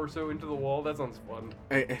falling torso into the wall? That sounds fun.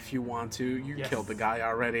 If you want to, you Yes. killed the guy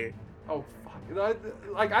already. Oh fuck!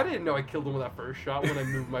 I didn't know I killed him with that first shot when I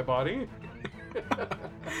moved my body.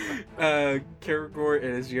 Karagor, it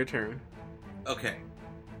is your turn. Okay.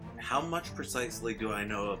 How much precisely do I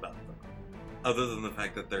know about them? Other than the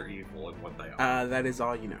fact that they're evil and what they are. That is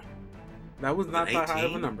all you know. That was Was not it that high of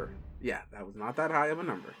a 18? number. Yeah, that was not that high of a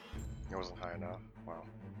number. It wasn't high enough. Wow.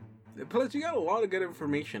 Plus, you got a lot of good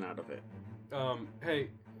information out of it. Hey,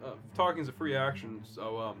 talking's a free action,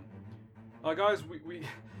 so guys, we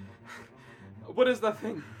what is that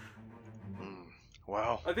thing?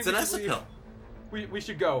 Well, I think It's an we should leave. Esopil. We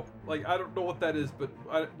should go. Like, I don't know what that is, but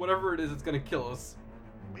whatever it is, it's gonna kill us.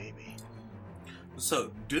 maybe.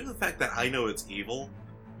 So, due to the fact that I know it's evil,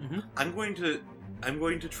 Mhm. I'm going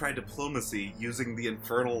to try diplomacy using the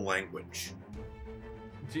infernal language.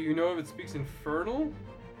 Do you know if it speaks Infernal?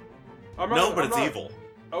 It's evil.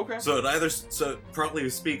 Okay. So it probably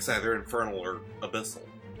speaks either infernal or abyssal.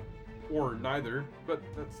 Or neither, but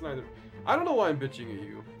that's neither. I don't know why I'm bitching at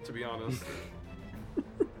you, to be honest.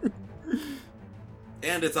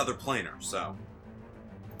 And it's other planar, so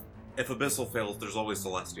if abyssal fails, there's always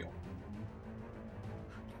celestial.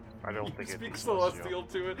 I don't You think it speak speaks celestial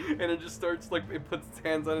to it, and it just starts like it puts its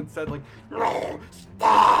hands on its head, like, no,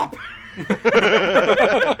 stop. I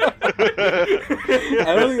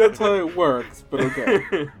don't think that's how it works, but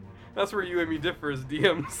okay. That's where you and me differ as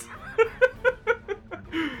DMs.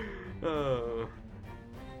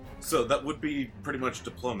 So that would be pretty much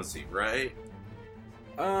diplomacy, right?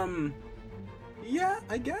 Yeah,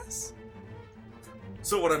 I guess.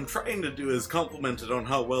 So what I'm trying to do is compliment it on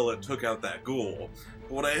how well it took out that ghoul.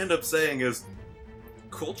 But what I end up saying is,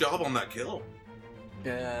 cool job on that kill.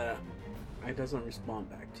 It doesn't respond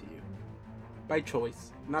back to you. By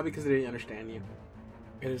choice, not because it didn't understand you.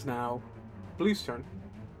 It is now Blue's turn.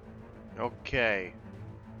 Okay.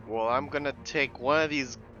 Well, I'm gonna take one of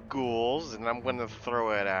these ghouls and I'm gonna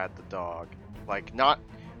throw it at the dog. Like, not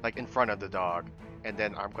like in front of the dog. And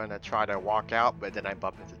then I'm gonna try to walk out, but then I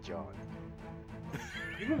bump into John.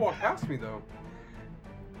 You can walk past me though.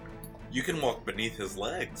 You can walk beneath his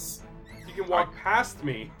legs. You can walk past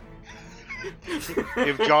me.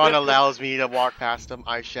 If John allows me to walk past him,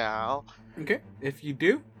 I shall. Okay, if you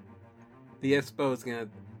do, the Espo is gonna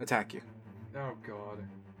attack you. Oh god.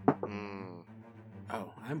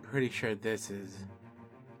 Oh, I'm pretty sure this is.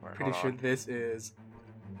 Right, Pretty hold sure on. this is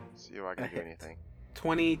See if I can a do hit. anything.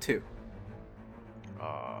 22.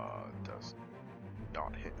 Does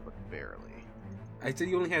not hit, but barely. I said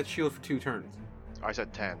you only had shield for 2 turns. I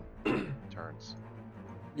said 10 turns.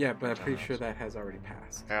 Yeah, but I'm pretty sure that has already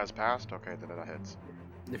passed. It has passed? Okay, then that hits.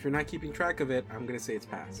 If you're not keeping track of it, I'm gonna say it's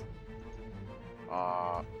passed.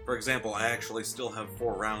 For example, I actually still have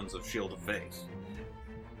 4 rounds of Shield of Faith.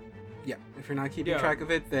 Yeah, if you're not keeping Yeah. track of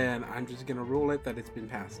it, then I'm just gonna rule it that it's been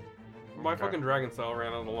passed. My Okay. fucking dragon style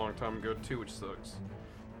ran out a long time ago too, which sucks.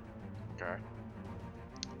 Okay.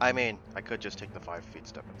 I mean, I could just take the 5 feet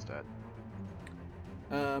step instead.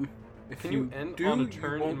 If Can you you end do, on a you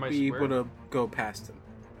turn won't in my be square? able to go past him.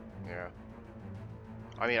 Yeah.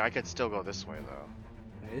 I mean, I could still go this way, though.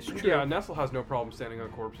 That is true. Yeah, Nestle has no problem standing on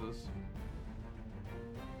corpses.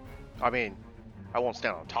 I mean, I won't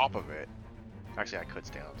stand on top of it. Actually, I could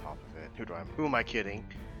stand on top of it. Who am I kidding?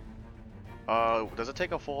 Does it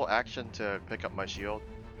take a full action to pick up my shield?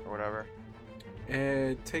 Or whatever?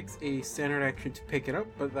 It takes a standard action to pick it up,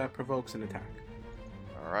 but that provokes an attack.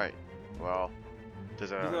 Alright. Well, does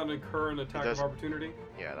Does that incur an attack does- of opportunity?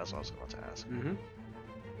 Yeah, that's what I was about to ask. Mm-hmm.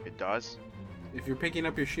 It does? If you're picking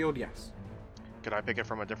up your shield, yes. Can I pick it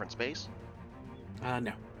from a different space?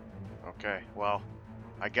 No. Okay, well,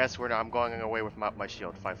 I guess I'm going away with my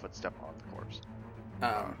shield. 5 foot step on the corpse.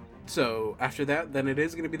 So after that, then it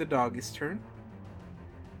is going to be the doggy's turn.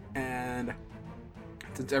 And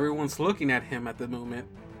since everyone's looking at him at the moment,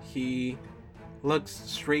 he looks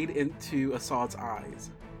straight into Assad's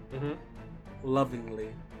eyes, lovingly,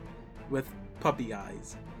 with puppy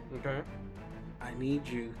eyes. Okay. I need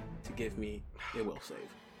you to give me a will save.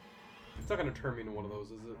 It's not gonna turn me into one of those,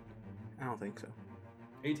 is it? I don't think so.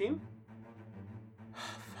 18?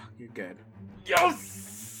 Fuck, you're good.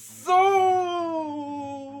 Yes! So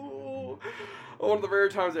one of the rare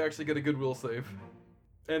times I actually get a good will save.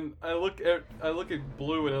 And I look at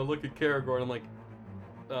Blue and I look at Karagor and I'm like,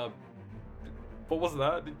 what was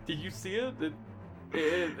that? Did you see it?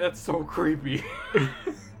 That's so creepy.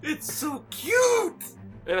 It's so cute!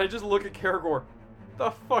 And I just look at Karagor.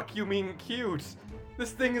 The fuck you mean cute?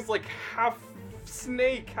 This thing is like half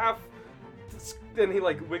snake, half... Then he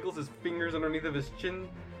like wiggles his fingers underneath of his chin.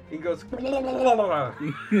 He goes...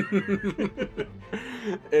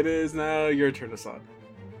 It is now your turn, Assad.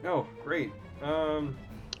 Oh, great.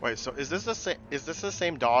 Wait, so is this the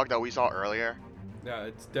same dog that we saw earlier? Yeah,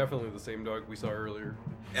 it's definitely the same dog we saw earlier.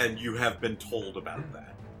 And you have been told about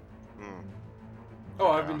that. Oh,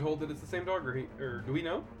 I've been told that it's the same dog, or do we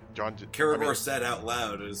know? John, Karagor said out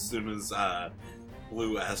loud as soon as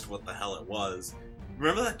Blue asked what the hell it was.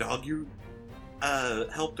 Remember that dog you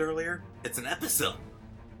helped earlier? It's an episode.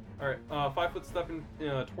 Alright, 5 foot stepping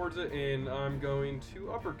towards it, and I'm going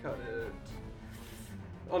to uppercut it.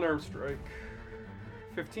 Unarmed strike.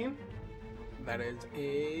 15? That is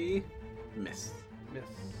a miss. Miss.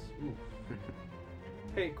 Ooh.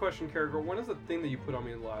 Hey, question, Karagor. When is the thing that you put on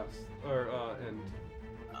me last? Or, end?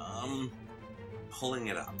 Pulling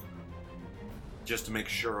it up. Just to make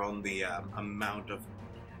sure on the amount of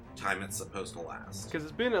time it's supposed to last. Because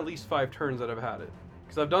it's been at least 5 turns that I've had it.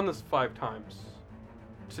 Because I've done this 5 times.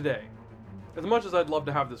 Today. As much as I'd love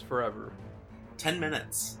to have this forever. 10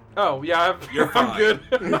 minutes. Oh, yeah, You're I'm fine. good.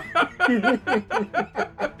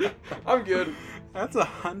 I'm good. That's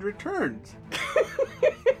 100 turns.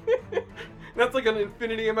 That's like an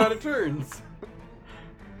infinity amount of turns.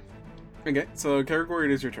 Okay, so Karagor,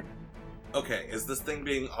 it is your turn. Okay, is this thing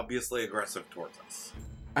being obviously aggressive towards us?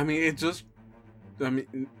 I mean, it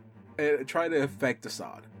tried to affect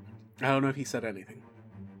Assad. I don't know if he said anything.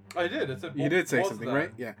 I did. It said You did say was something, that?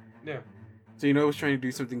 right? Yeah. Yeah. So you know it was trying to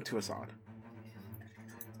do something to Assad.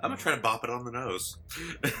 I'm gonna try to bop it on the nose.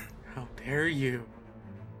 How dare you?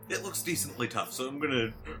 It looks decently tough, so I'm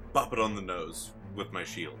gonna bop it on the nose with my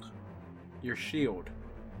shield. Your shield.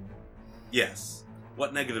 Yes.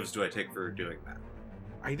 What negatives do I take for doing that?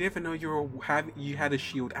 I didn't know you had a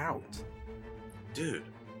shield out. Dude,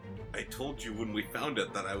 I told you when we found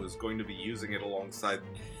it that I was going to be using it alongside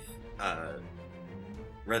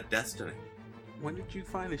Red Destiny. When did you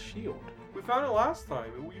find a shield? We found it last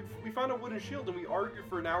time. We found a wooden shield and we argued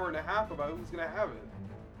for an hour and a half about who's gonna have it.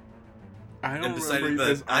 I don't And decided remember that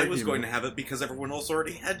this I was argument. going to have it because everyone else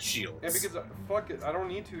already had shields. And because fuck it, I don't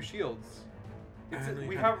need 2 shields. It's, I don't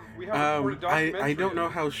we know. have recorded documentary. I don't know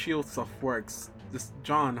how shield stuff works.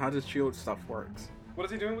 John, how does shield stuff works? What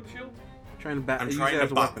is he doing with the shield? Trying to I'm use trying it to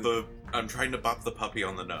as a bop weapon. I'm trying to bop the puppy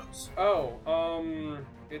on the nose. Oh,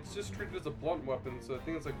 it's just treated as a blunt weapon, so I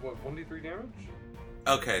think it's like what 1d3 damage.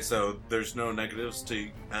 Okay, so there's no negatives to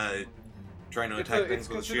trying to attack things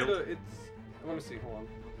with a shield. Let me see. Hold on.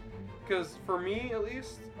 Because for me, at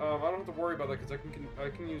least, I don't have to worry about that because I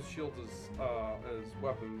can use shields as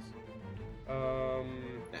weapons.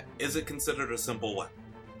 Is it considered a simple weapon?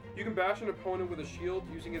 You can bash an opponent with a shield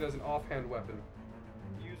using it as an offhand weapon.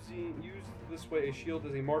 Use this way a shield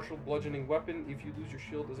as a martial bludgeoning weapon. If you lose your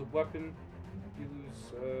shield as a weapon, you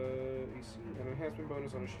lose AC. An enhancement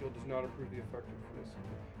bonus on a shield does not improve the effectiveness.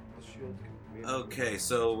 The shield can be made. Okay,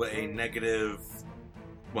 so a negative,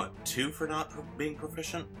 2 for not being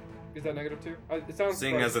proficient? Is that -2? It sounds.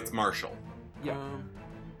 Seeing right as to it's me. martial. Yeah.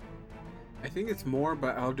 I think it's more,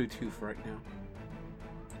 but I'll do 2 for right now.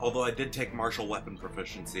 Although I did take martial weapon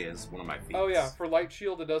proficiency as one of my feats. Oh yeah, for light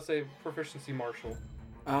shield it does say proficiency martial.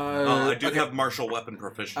 I do okay. have martial weapon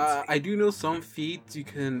proficiency. I do know some feats you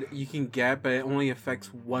can get, but it only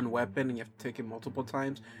affects one weapon, and you have to take it multiple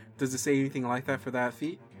times. Does it say anything like that for that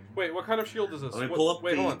feat? Wait, what kind of shield is this? Let me pull up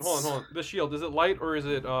Wait, hold feats. on. The shield, is it light or is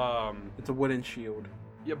it It's a wooden shield.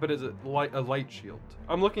 Yeah, but is it a light shield?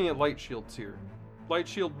 I'm looking at light shields here. Light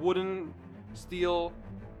shield, wooden, steel,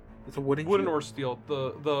 It's a wooden wooden shield. or steel.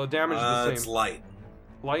 The damage is the It's same. light.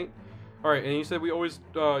 Light. All right, and you said we always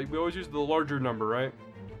use the larger number, right?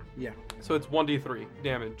 Yeah. So it's 1d3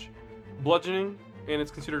 damage, bludgeoning, and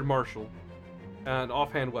it's considered martial, and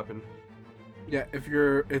offhand weapon. Yeah,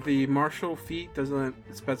 if the martial feat doesn't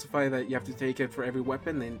specify that you have to take it for every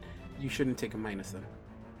weapon, then you shouldn't take a minus then.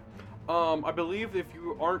 I believe if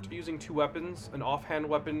you aren't using 2 weapons, an offhand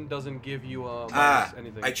weapon doesn't give you minus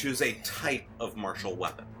anything. I choose a type of martial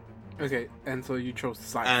weapon. Okay, and so you chose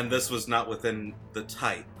side. And this was not within the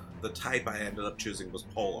type. The type I ended up choosing was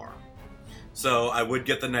polearm. So I would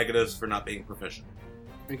get the negatives for not being proficient.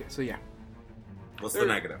 Okay, so yeah. What's the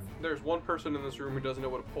negative? There's one person in this room who doesn't know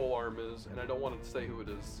what a polearm is, and I don't want to say who it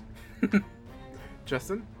is.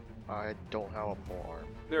 Justin? I don't have a pole arm.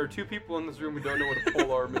 There are 2 people in this room who don't know what a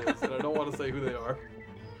polearm is, and I don't want to say who they are.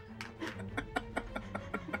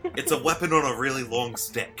 It's a weapon on a really long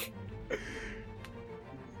stick.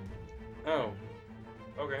 Oh.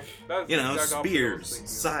 Okay. That's You know, the exact opposite of what I was spears, thinking of.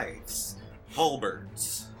 scythes,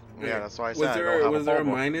 halberds. Yeah, that's why I Was said I there don't have was a there a pole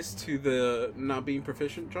arm. minus to the not being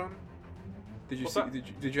proficient, John? Did you What's see?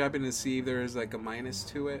 that? Did you happen to see if there was like a minus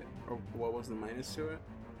to it, or what was the minus to it?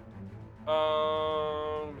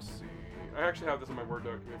 Let me see. I actually have this in my Word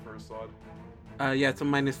document for Assad. Yeah, it's a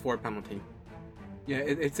 -4 penalty. Yeah,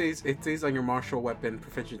 it says on your martial weapon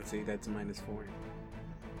proficiency that's a -4.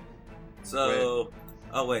 So,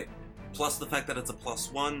 oh wait, plus the fact that it's a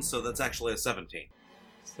 +1, so that's actually a 17.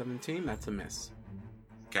 17, that's a miss.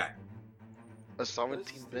 Okay. A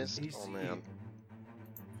 17 This is missed? Oh AC. man.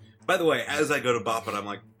 By the way, as I go to bop it, I'm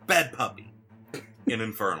like, bad puppy in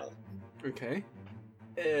Infernal. Okay.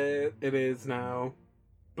 It is now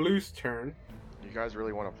Blue's turn. You guys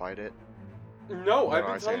really want to fight it? No, I've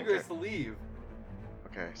I been see, telling you guys okay. to leave.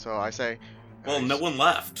 Okay, so I say. Well, guys, no one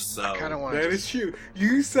left, so. I kind of want to. That is true.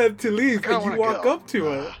 You said to leave, and you walk up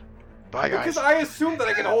to it. Bye, guys. Because I assumed that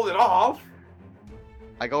I can hold it off.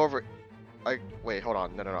 I go over. Wait, hold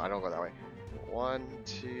on. No, I don't go that way. 1,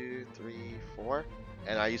 2, 3, 4,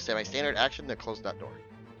 and I use my standard action to close that door.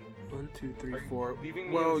 1, 2, 3, Are you 4. leaving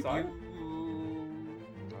me Well, inside?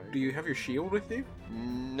 do you have your shield with you?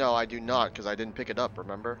 No, I do not, because I didn't pick it up.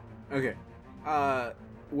 Remember? Okay.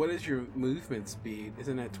 What is your movement speed?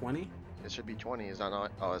 Isn't it 20? It should be 20. Is that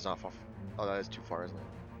not? Oh, it's not far. Oh, that is too far, isn't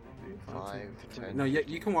it? 5, 10. No, yeah,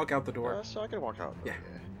 you can walk out the door. So I can walk out. Yeah.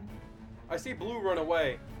 I see Blue run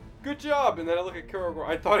away. Good job! And then I look at Karagor.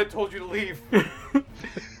 I thought I told you to leave.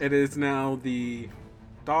 It is now the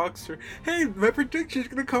dog's turn. Hey, my prediction's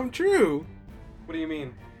gonna come true. What do you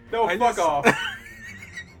mean? No, I fuck just- off.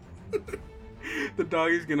 The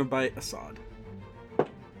dog is gonna bite Assad.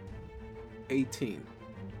 18.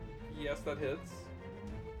 Yes, that hits.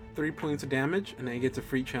 3 points of damage, and then he gets a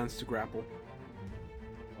free chance to grapple.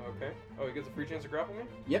 Okay. Oh, he gets a free chance to grapple me?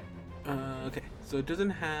 Okay, so it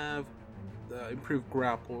doesn't have improved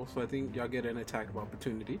grapple, so I think y'all get an attack of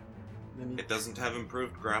opportunity. Then It doesn't have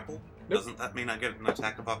improved grapple? Nope. Doesn't that mean I get an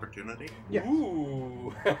attack of opportunity? Yeah.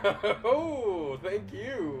 Ooh. Oh, thank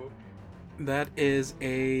you. that is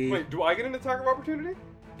a. Wait, do I get an attack of opportunity?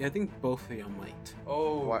 I think both of y'all might.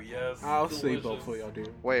 Oh, What? yes. I'll say delicious. both of y'all do.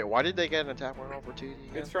 Wait, why did they get an attack one opportunity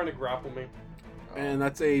again? It's trying to grapple me. Oh. And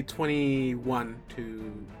that's a 21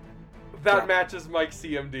 to. That matches Mike's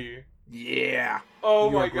CMD. Yeah. Oh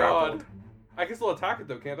You are my god. grappled. I can still attack it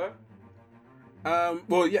though, can't I?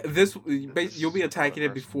 Well, yeah. This you'll be is attacking the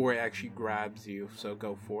it first. before it actually grabs you, so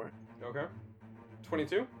go for it. Okay.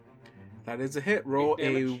 22? That is a hit. Roll a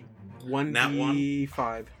damage.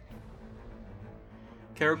 1d5.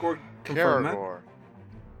 Karagor, confirm that. Karagor.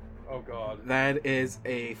 Oh god. That is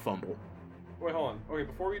a fumble. Wait, hold on. Okay,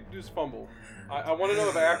 before we do this fumble, I want to know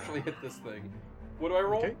if I actually hit this thing. What do I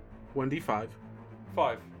roll? Okay. 1d5.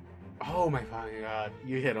 5. Oh my fucking god!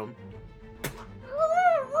 You hit him.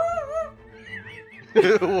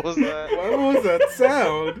 What was that? What was that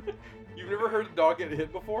sound? You've never heard a dog get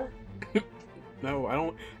hit before? No,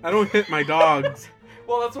 I don't hit my dogs.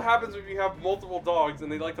 Well, that's what happens when you have multiple dogs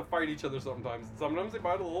and they like to fight each other sometimes. Sometimes they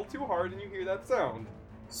bite a little too hard and you hear that sound.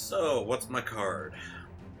 So, what's my card?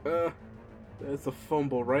 That's a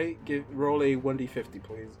fumble, right? Roll a 1d50,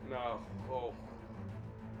 please. No. Oh.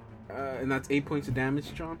 And that's 8 points of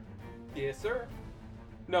damage, John. Yes, sir.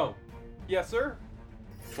 No. Yes, sir.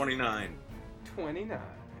 29. 29.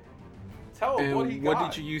 Tell him And what he got.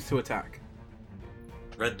 what did you use to attack?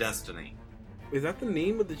 Red Destiny. Is that the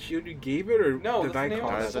name of the shield you gave it, or No, did that's I the name call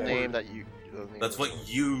of That it? is the sword. name that you. That's what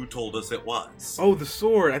you told us it was. Oh, the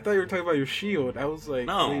sword. I thought you were talking about your shield. I was like,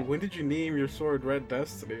 No. wait, when did you name your sword Red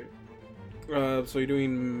Destiny? So you're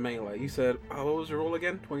doing melee. You said, what was your roll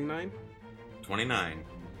again? 29? 29.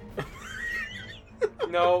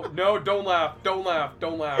 No, don't laugh. Don't laugh.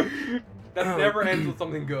 Don't laugh. That Oh. never ends with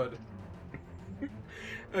something good.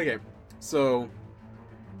 Okay, so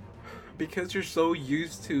because you're so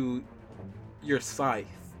used to your scythe,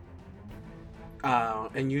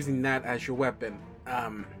 and using that as your weapon.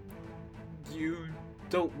 You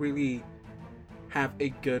don't really have a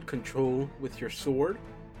good control with your sword,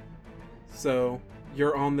 so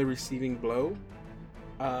you're on the receiving blow.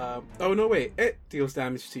 Oh no, wait, it deals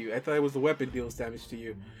damage to you. I thought it was the weapon deals damage to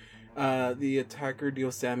you. The attacker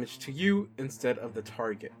deals damage to you instead of the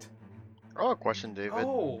target. Oh, question, David.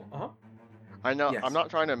 Oh, I know Yes. I'm not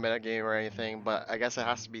trying to metagame or anything, but I guess it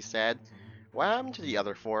has to be said. What happened to the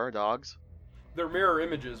other 4 dogs? they're mirror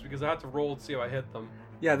images because I had to roll to see how I hit them.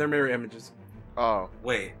 Yeah, they're mirror images. Oh,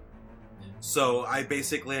 Wait. So I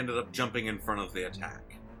basically ended up jumping in front of the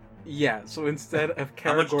attack. Yeah, so instead of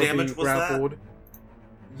How much Karagor being damage was that? grappled,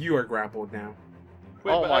 you are grappled now.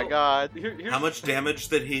 Wait, oh but my god. Here's, How much damage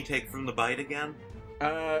did he take from the bite again?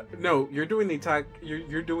 No, you're doing the attack.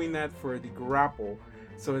 You're doing that for the grapple.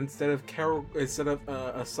 So instead of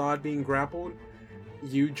Assad being grappled,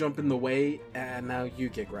 you jump in the way, and now you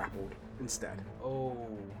get grappled instead. Oh,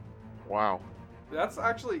 Wow. that's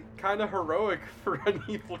actually kind of heroic for an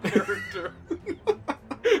evil character.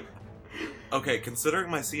 Okay, considering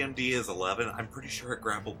my CMD is 11, I'm pretty sure it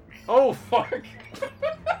grappled me. Oh fuck!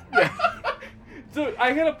 So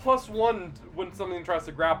I hit a +1 when something tries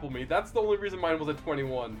to grapple me. That's the only reason mine was a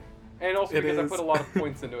 21, and also It because I is. put a lot of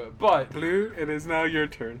points into it. But Blue, it is now your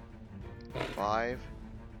turn. 5,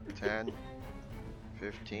 10,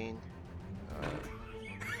 15.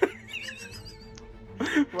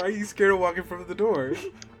 Why are you scared of walking from the door?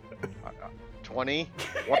 20.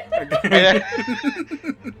 What? Okay.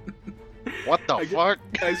 What the Okay. fuck?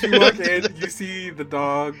 As you walk in, you see the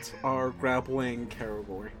dogs are grappling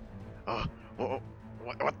Karagor.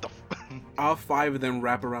 What the? All 5 of them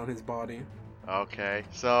wrap around his body. Okay,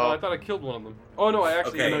 I so thought I killed one of them. Oh no, I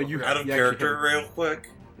actually. Okay, no, hit you- one. out of you actually character real quick.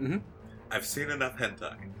 Mhm. I've seen enough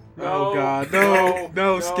hentai. Oh No, god, no,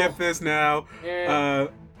 no, skip this now. And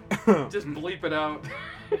just bleep it out.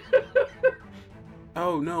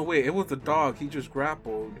 Oh no, wait, it was the dog. He just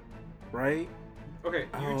grappled, right? Okay,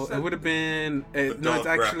 you Oh, said it would have been. The no, dog it's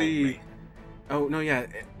grappled actually. me. Oh no, yeah.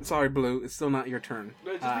 Sorry, Blue. It's still not your turn.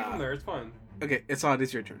 No, just leave them there. It's fine. Okay, it's odd.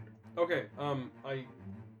 It's your turn. Okay, I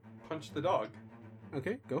punched the dog.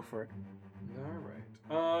 Okay, go for it. All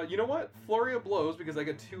right. You know what? Flurry of blows because I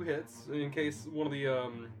get 2 hits in case one of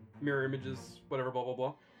the mirror images, whatever, blah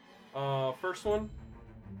blah blah. First one,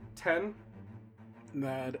 10.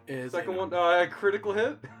 That is. Second a- one, critical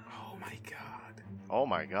hit. Oh my god. oh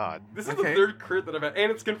my god. This is Okay. the 3rd crit that I've had,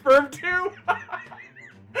 and it's confirmed too.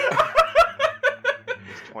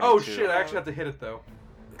 It's 22. Oh shit! I actually have to hit it though.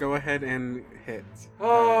 Go ahead and hit.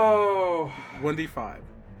 Oh. 1d5.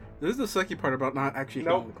 This is the sucky part about not actually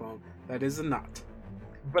hitting Nope. the clone. That is a knot.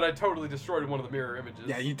 But I totally destroyed one of the mirror images.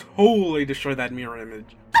 Yeah, you totally destroyed that mirror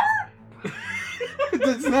image. It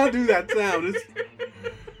does not do that sound.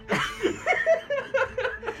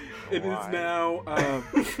 It is Why? now.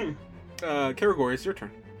 Karagor, it's your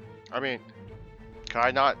turn. I mean, can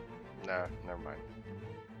I not? No, never mind.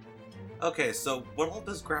 Okay, so what all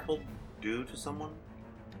does grapple do to someone?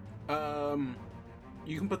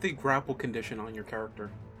 You can put the grapple condition on your character.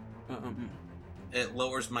 It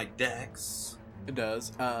lowers my dex. It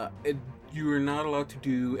does. You are not allowed to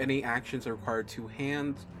do any actions that require 2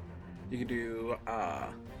 hands. You can do,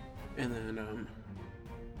 and then,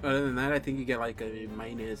 other than that, I think you get like a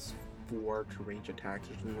 -4 to range attacks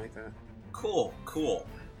or something like that. Cool, cool.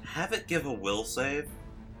 Have it give a will save.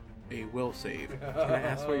 A will save. Can I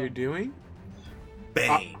ask what you're doing?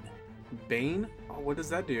 Bane. Bane? Oh, what does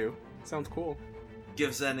that do? Sounds cool.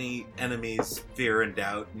 Gives any enemies fear and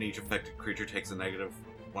doubt, and each affected creature takes a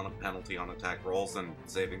 -1 penalty on attack rolls and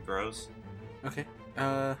saving throws. Okay.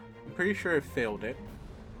 I'm pretty sure it failed it.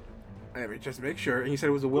 Let me just make sure. And you said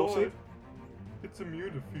it was a will save? It's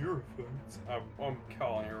immune to fear effects. I'm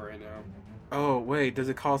calling it right now. Oh, wait. Does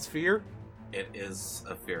it cause fear? It is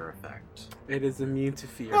a fear effect. It is immune to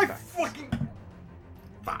fear. My effects. fucking.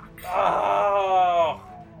 Fuck. Oh.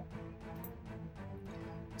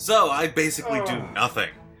 So I basically do Oh. nothing.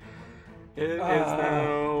 It is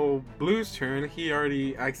now Blue's turn. He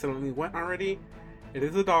already accidentally went already. It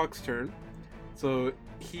is the dog's turn. So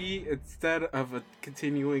he, instead of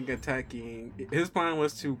continuing attacking, his plan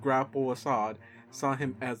was to grapple Assad, saw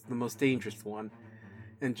him as the most dangerous one,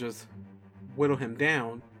 and just whittle him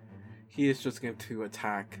down. He is just going to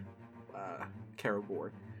attack Karagor.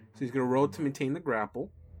 So he's going to roll to maintain the grapple,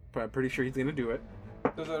 but I'm pretty sure he's going to do it.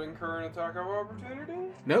 Does that incur an attack of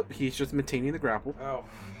opportunity? Nope, he's just maintaining the grapple. Oh.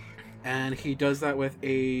 And he does that with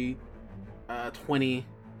a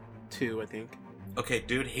 22, I think. Okay,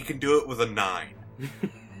 dude, he can do it with a 9.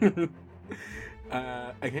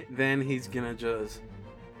 Okay, then he's gonna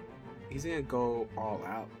go all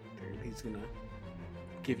out, dude. He's gonna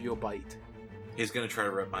give you a bite. He's gonna try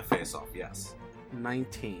to rip my face off, yes.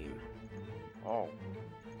 19. Oh.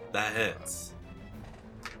 That hits.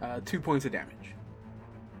 2 points of damage.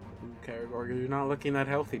 Okay, or you're not looking that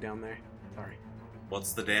healthy down there. Sorry.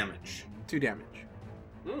 What's the damage? 2 damage.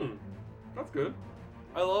 That's good.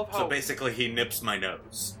 I love how. So basically, he nips my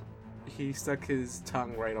nose. He stuck his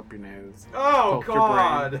tongue right up your nose. Oh poked your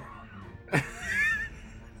brain. God!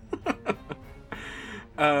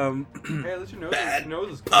 Hey, let you know Bad his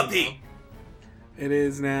nose is puppy. It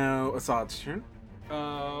is now Assad's turn.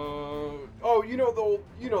 Oh, you know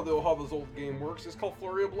how this old game works. It's called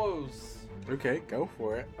Flurry of Blows. Okay, go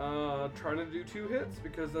for it. Trying to do 2 hits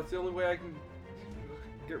because that's the only way I can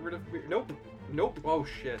get rid of. Nope. Oh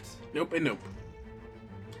shit. Nope and nope.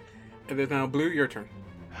 It is now Blue, your turn.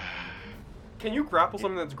 Can you grapple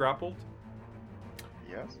something that's grappled?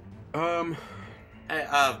 Yes. Hey,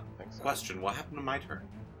 Thanks. question. What happened to my turn?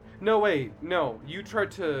 No, wait. No, you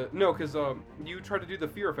tried to. No, because you tried to do the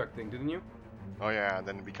fear effect thing, didn't you? Oh yeah, and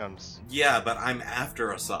then it becomes. Yeah, but I'm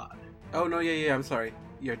after Assad. Oh, no, yeah, I'm sorry.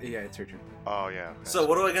 Yeah, it's your turn. Oh yeah. Okay. So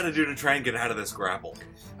what do I gotta do to try and get out of this grapple?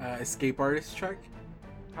 Escape artist check.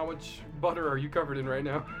 How much butter are you covered in right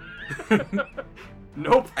now?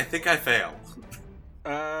 Nope. I think I fail.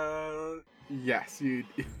 Yes, you.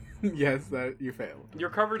 Yes, that you failed. You're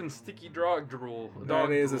covered in sticky dog drool.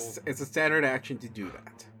 That is it's a standard action to do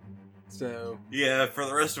that. So Yeah, for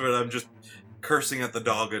the rest of it, I'm just cursing at the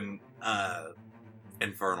dog and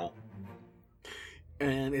infernal.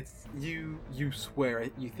 and it's you swear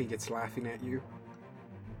you think it's laughing at you.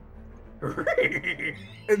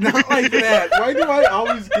 Not like that. Why do I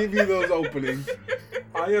always give you those openings?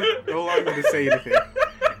 I am no longer to say anything.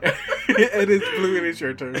 It is Blue and it's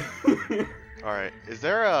your turn. All right. Is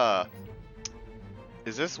there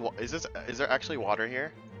actually water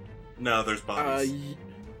here? No, there's bodies.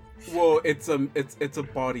 Well, it's a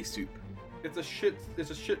body soup. It's a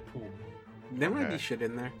shit pool. There might Okay. be shit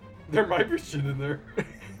in there. There might be shit in there.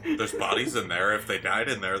 There's bodies in there. If they died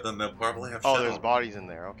in there, then they'll probably have Oh, shit there's on. bodies in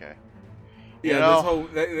there. Okay. Yeah, You know- this whole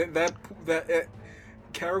that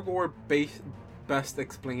Karagor best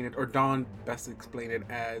explained it, or Don best explained it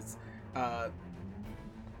as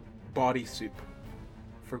body soup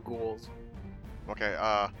for ghouls. Okay.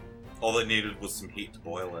 All they needed was some heat to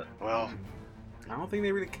boil it. Well, I don't think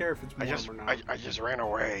they really care if it's warm or not. I just ran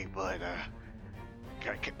away, but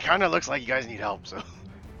kind of looks like you guys need help.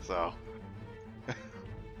 So.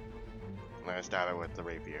 I'm gonna stab it with the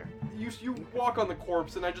rapier. You walk on the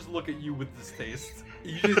corpse, and I just look at you with distaste.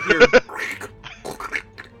 You just hear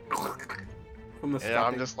from the And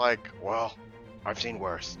I'm stuffing. just like, well, I've seen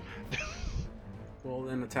worse. Well,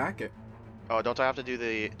 then attack it. Oh, don't I have to do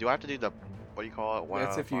the? Do I have to do the? What do you call it? One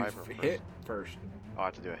That's out of if you five or hit first. Oh, I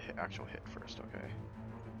have to do a actual hit first. Okay.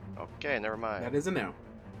 Okay, never mind. That is a no.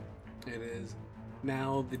 It is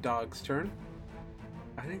now the dog's turn.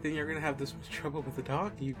 I didn't think you were gonna have this much trouble with the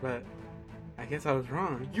doggy, but I guess I was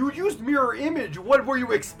wrong. You used mirror image. What were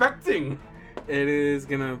you expecting? It is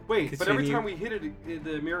gonna Wait, but every continue- time we hit it,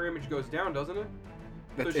 the mirror image goes down, doesn't it?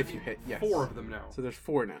 That's There if should you be hit. Yes. 4 of them now. So there's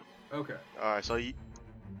 4 now. Okay. All right, so you.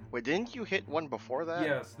 Wait, didn't you hit one before that?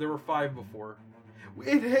 Yes, there were 5 before.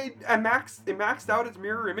 It maxed out its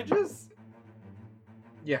mirror images?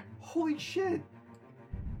 Yeah. Holy shit.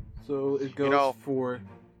 So it goes know- for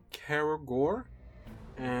Karagor,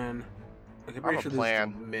 and I'm I pretty have sure a this plan,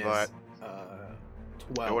 is a miss. but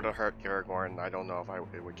 12. It would have hurt Aragorn. I don't know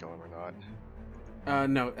if it would kill him or not.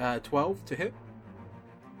 No, 12 to hit.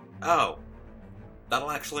 Oh,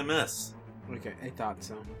 that'll actually miss. Okay, I thought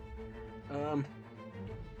so.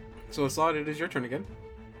 So Assad, it is your turn again.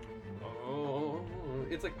 Oh,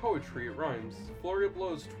 it's like poetry. It rhymes. Flurry of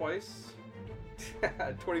blows twice.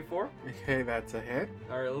 24. Okay, that's a hit.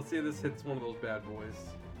 All right, let's see if this hits one of those bad boys.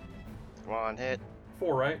 Come on, hit.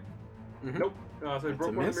 4, right? Mhm. Nope. So I That's broke a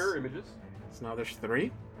one of miss. the mirror images. So now there's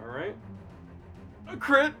 3. All right. A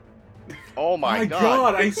crit. Oh my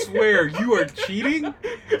god! I swear, you are cheating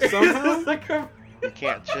somehow? It's like a- You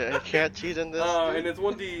can't cheat in this. and dude. it's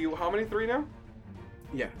 1D. How many? 3 now?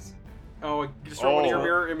 Yes. Oh, destroy one of your Oh.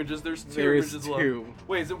 mirror images. There's 2 There is images 2. left.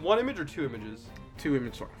 Wait, is it 1 image or 2 images? 2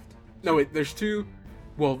 images left. No, wait, there's 2.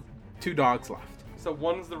 Well, 2 dogs left. So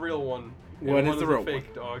one's the real one. and One is one the a real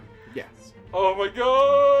fake dog. Yes. Oh my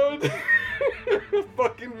god!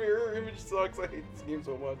 Fucking mirror image sucks. I hate this game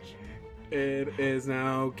so much. It is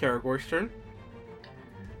now Karagor's turn.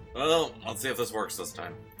 Well, let's see if this works this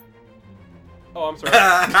time. Oh, I'm sorry.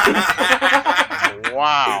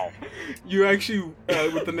 Wow. You actually,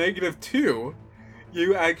 with the -2,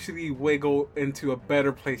 you actually wiggle into a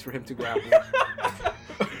better place for him to grapple.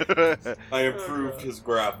 I improved his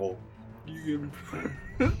grapple. You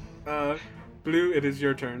Blue, it is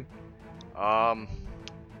your turn.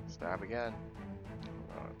 Stab again.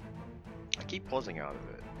 I keep closing out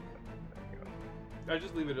of it. There you go. I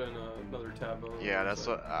just leave it in another tab. Yeah, that's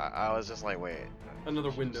what I was just like, wait.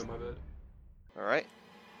 Another window, my bad. All right,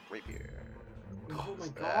 rapier. Oh my What's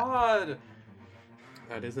that? god!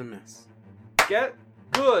 That is a miss. Get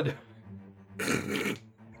good!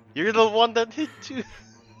 You're the one that hit two.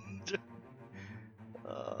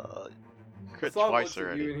 Crit Saul twice looks at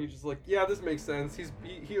already. you and he's just like, yeah, this makes sense.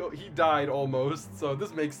 He died almost, so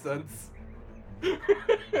this makes sense.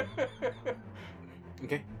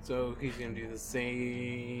 Okay, so he's gonna do the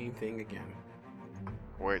same thing again.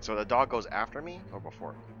 Wait, so the dog goes after me or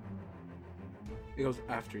before? It goes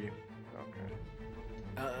after you.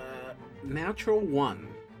 Okay. Natural 1.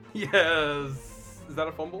 Yes. Is that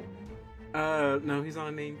a fumble? No, he's not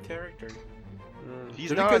a named character. He's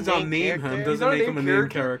Just not because a I'll named name character? him He's doesn't not a make him a named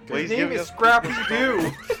named character. character. Well, His he's name giving is us Scrappy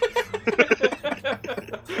Doo.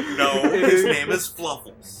 No, his name is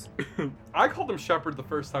Fluffles. I called him Shepard the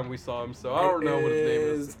first time we saw him, so I don't know what his name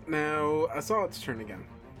is. Now, I saw its turn again.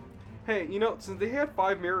 Hey, you know, since they had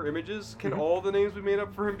 5 mirror images, can Mhm. all the names we made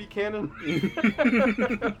up for him be canon?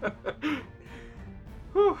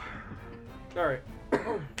 Whew. Alright.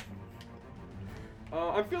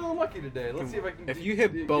 I'm feeling lucky today. Let's see if I can. If get- you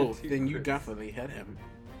get hit both, two then you crits. definitely hit him.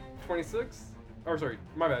 26? Or sorry,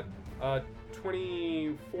 my bad.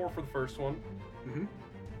 24 for the first one. Mm-hmm.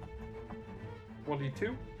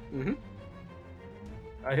 1d2. Mm-hmm.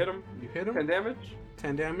 I hit him. You hit him. 10 damage.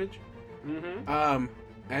 10 damage. Mm-hmm.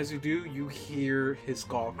 As you do, you hear his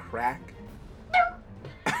skull crack.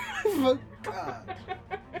 Oh, God.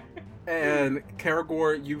 And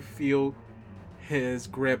Karagor, you feel his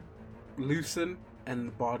grip loosen, and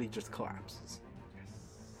the body just collapses.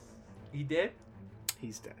 He dead?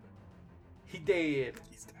 He's dead. He dead.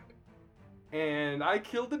 He's dead. And I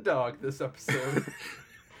killed the dog this episode.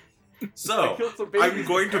 I So, killed some I'm babies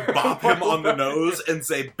going to there. bop him on the nose and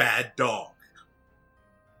say, bad dog.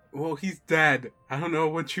 Well, he's dead. I don't know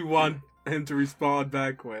what you want him to respond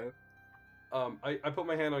back with. I put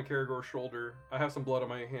my hand on Karagor's shoulder. I have some blood on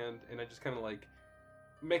my hand, and I just kind of like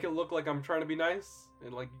make it look like I'm trying to be nice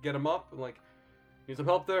and like get him up and like need some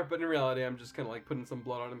help there. But in reality, I'm just kind of like putting some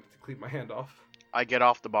blood on him to clean my hand off. I get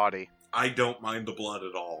off the body. I don't mind the blood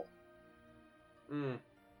at all. I'm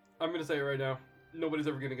gonna say it right now. Nobody's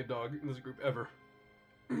ever getting a dog in this group ever.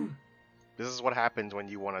 This is what happens when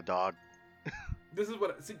you want a dog. This is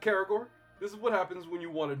what see Karagor. This is what happens when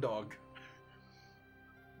you want a dog.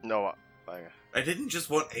 No, I didn't just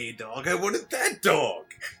want a dog, I wanted that dog!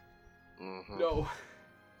 mhm. No.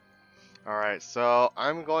 Alright, so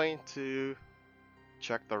I'm going to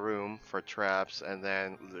check the room for traps and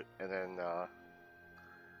then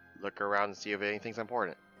look around and see if anything's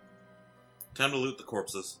important. Time to loot the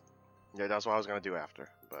corpses. Yeah, that's what I was gonna do after,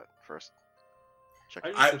 but first check.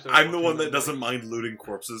 I just- I'm the one that doesn't mind looting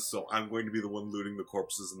corpses, so I'm going to be the one looting the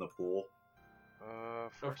corpses in the pool.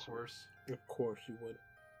 Of First. course. Of course you would.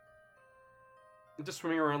 I'm just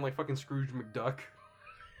swimming around like fucking Scrooge McDuck.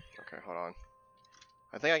 Okay, hold on.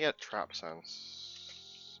 I think I get trap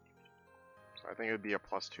sense. So I think it would be a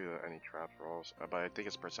 +2 to any trap rolls, but I think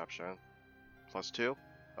it's perception. +2?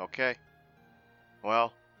 Okay.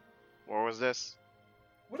 Well, what was this?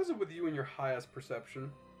 What is it with you and your highest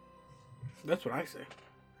perception? That's what I say.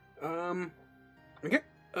 Okay.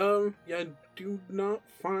 Yeah, I do not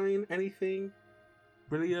find anything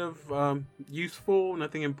really of useful,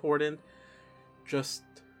 nothing important. Just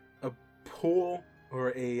a pool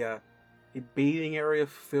or a bathing area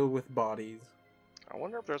filled with bodies. I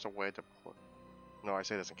wonder if there's a way to put... No, I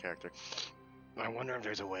say this in character. I wonder if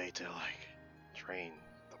there's a way to, like, drain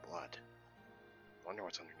the blood. Wonder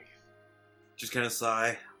what's underneath. Just kind of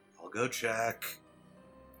sigh. I'll go check.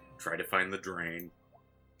 Try to find the drain.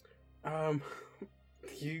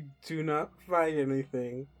 You do not find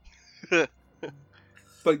anything.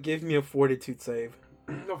 But give me a fortitude save.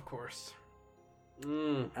 Of course.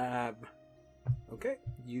 Okay,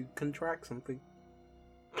 you contract something.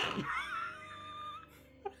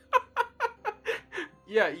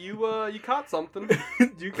 Yeah, you caught something.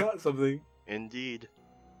 You caught something. Indeed.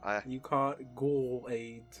 You caught ghoul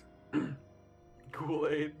aids.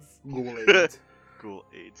 Kool-Aids. Ghoul aids. Cool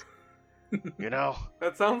AIDS. You know,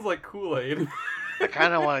 That sounds like Kool-Aid. I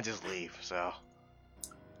kind of want to just leave, so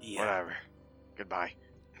Yeah. whatever. Goodbye.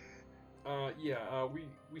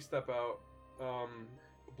 We step out.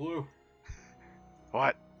 Blue.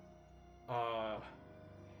 What?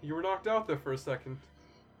 You were knocked out there for a second.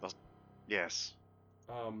 Yes.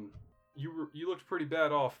 You looked pretty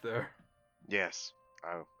bad off there. Yes.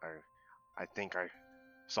 I think I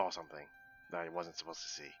saw something that I wasn't supposed to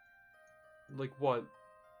see. Like what?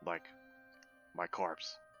 Like, my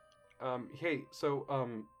corpse. Hey, so,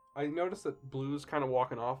 I noticed that Blue's kind of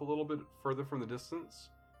walking off a little bit further from the distance.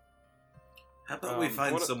 How about we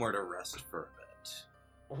find what- somewhere to rest for a bit?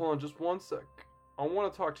 Hold on, just one sec. I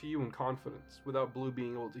want to talk to you in confidence without Blue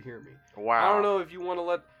being able to hear me. Wow. I don't know if you want to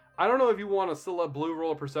let. I don't know if you want to still let Blue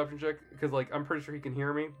roll a perception check because, like, I'm pretty sure he can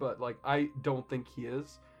hear me, but like, I don't think he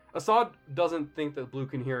is. Assad doesn't think that Blue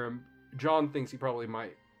can hear him. John thinks he probably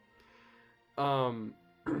might. I'm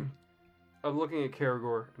looking at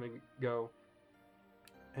Karagor and I go,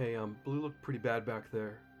 "Hey, Blue looked pretty bad back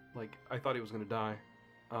there. Like, I thought he was gonna die.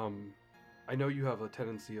 I know you have a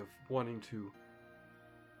tendency of wanting to,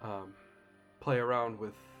 play around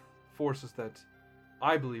with forces that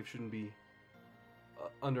I believe shouldn't be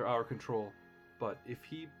under our control. But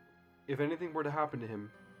if anything were to happen to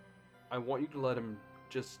him, I want you to let him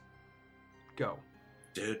just go."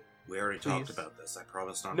 Dude, we already talked Please. about this. I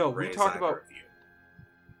promise not No, to we raise talked either about- of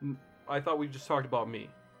you. I thought we just talked about me,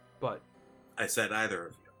 but I said either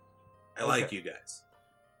of you. I Okay. like you guys.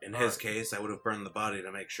 In All his right. case, I would have burned the body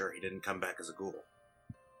to make sure he didn't come back as a ghoul.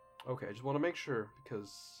 okay, I just want to make sure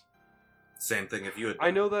because Same thing if you had. I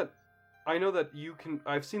know that you can.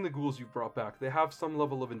 I've seen the ghouls you've brought back. They have some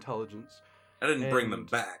level of intelligence. I didn't bring them and-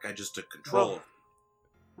 back. I just took control Well, of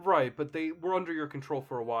them. Right, but they were under your control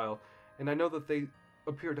for a while, and I know that they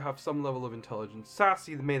appear to have some level of intelligence.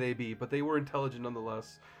 Sassy may they be, but they were intelligent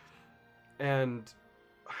nonetheless. And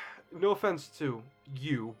no offense to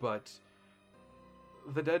you, but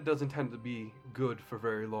the dead doesn't tend to be good for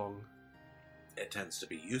very long. It tends to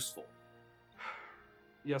be useful.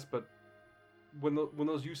 Yes, but when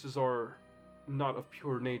those uses are not of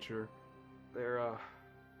pure nature, they're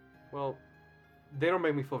well, they don't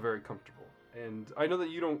make me feel very comfortable. And I know that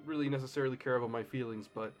you don't really necessarily care about my feelings,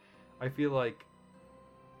 but I feel like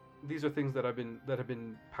these are things that have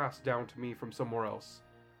been passed down to me from somewhere else,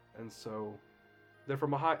 and so they're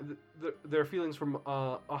from they're feelings from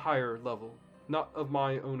a higher level, not of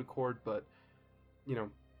my own accord, but you know,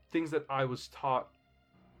 things that I was taught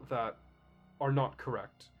that are not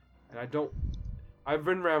correct. And I've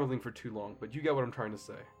been rambling for too long, but you get what I'm trying to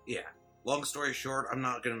say. Yeah. Long story short, I'm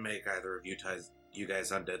not going to make either of you guys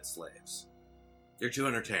undead slaves. You're too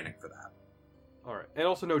entertaining for that. All right, and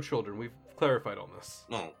also no children. We've clarified on this.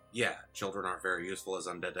 Well, yeah, children aren't very useful as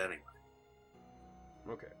undead anyway.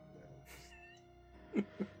 Okay.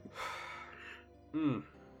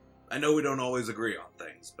 I know we don't always agree on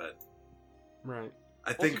things, but Right.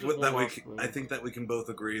 I think just one that last thing. I think that we can both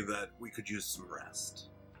agree that we could use some rest.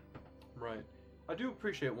 Right. I do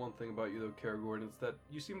appreciate one thing about you, though, Karagor, and it's that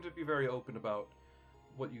you seem to be very open about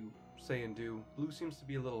what you say and do. Blue seems to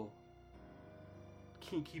be a little...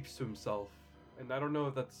 He keeps to himself, and I don't know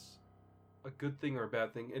if that's a good thing or a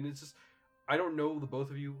bad thing. And it's just... I don't know the both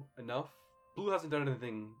of you enough. Blue hasn't done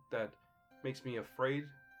anything that makes me afraid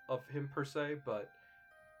of him, per se, but...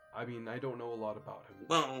 I mean, I don't know a lot about him.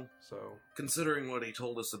 Well, So... considering what he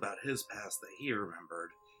told us about his past that he remembered,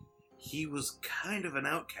 he was kind of an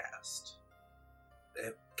outcast.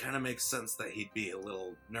 It kind of makes sense that he'd be a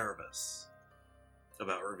little nervous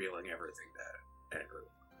about revealing everything to Andrew.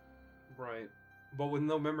 Right. But with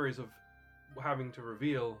no memories of having to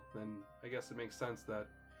reveal, then I guess it makes sense that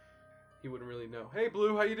he wouldn't really know. Hey,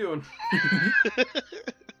 Blue, how you doing?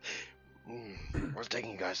 What's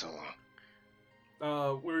taking you guys so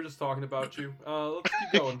long? We were just talking about you. Let's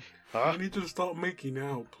keep going. Huh? I need you to stop making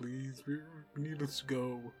out, please. We need us to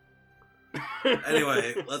go.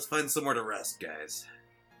 Anyway, let's find somewhere to rest, guys.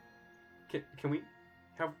 Can we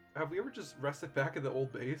have we ever just rested back at the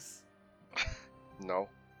old base? No.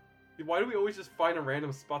 Why do we always just find a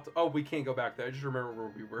random spot to... Oh, we can't go back there. I just remember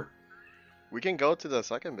where we were. We can go to the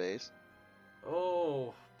second base.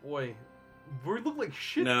 Oh boy, we look like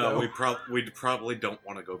shit. No, though. we probably don't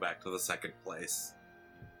want to go back to the second place.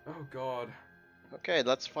 Oh god. Okay,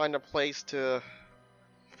 let's find a place to...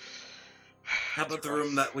 How about the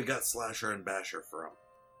room that we got Slasher and Basher from?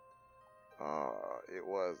 It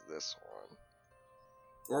was this one.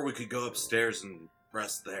 Or we could go upstairs and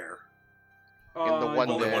rest there. In the one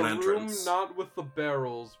Only there. one the room entrance. not with the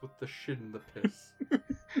barrels, with the shit and the piss.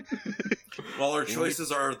 Well, our choices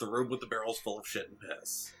are the room with the barrels full of shit and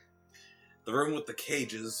piss, the room with the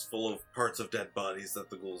cages full of parts of dead bodies that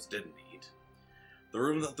the ghouls didn't eat, the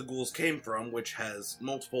room that the ghouls came from, which has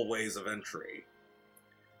multiple ways of entry,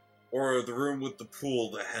 or the room with the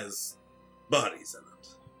pool that has bodies in it.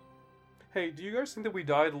 Hey, do you guys think that we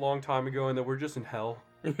died a long time ago and that we're just in hell?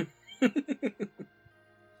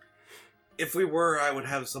 If we were, I would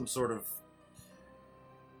have some sort of...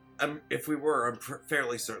 If we were, I'm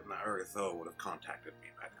fairly certain that Agatha would have contacted me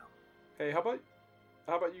by now. Hey, how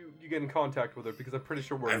about you get in contact with her, because I'm pretty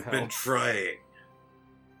sure we're in I've hell. been trying.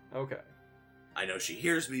 Okay. I know she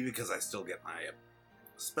hears me because I still get my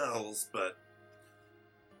spells, but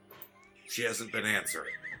she hasn't been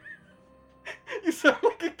answering. You sound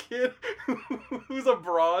like a kid who's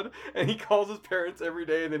abroad and he calls his parents every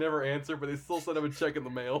day and they never answer, but they still send him a check in the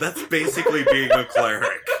mail. That's basically being a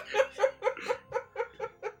cleric.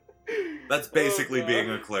 That's basically being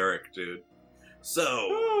a cleric, dude.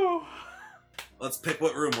 So, let's pick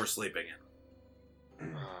what room we're sleeping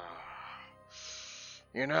in.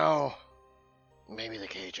 You know, maybe the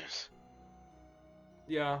cages.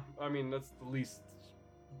 Yeah, I mean that's the least,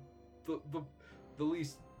 the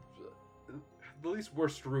least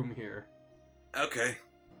worst room here. Okay.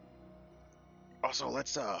 Also,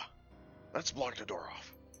 let's block the door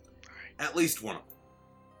off. At least one of them.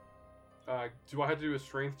 Do I have to do a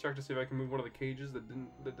strength check to see if I can move one of the cages that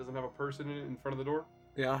doesn't have a person in it in front of the door?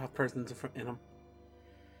 They all have persons in them.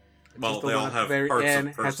 Well, Just the they one all at the have very parts end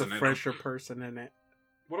of has a person in fresher them. person in it.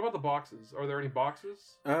 What about the boxes? Are there any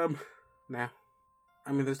boxes? Nah.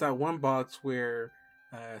 I mean, there's that one box where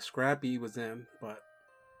Scrappy was in, but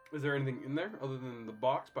Is there anything in there other than the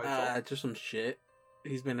box by itself? just some shit.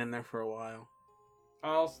 He's been in there for a while.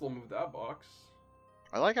 I'll still move that box.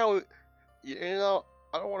 I like how, you know,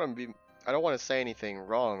 I don't want to say anything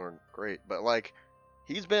wrong or great, but like,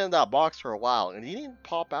 he's been in that box for a while, and he didn't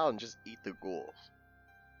pop out and just eat the ghouls.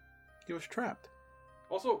 He was trapped.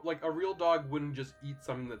 Also, like, a real dog wouldn't just eat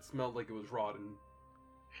something that smelled like it was rotten.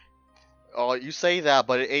 Oh, you say that,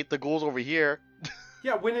 but it ate the ghouls over here.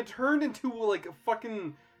 Yeah, when it turned into, like, a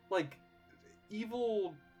fucking, like,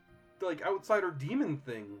 evil, like, outsider demon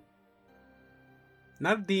thing.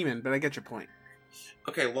 Not a demon, but I get your point.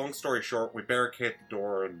 Okay, long story short, we barricade the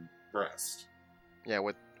door and rest. Yeah,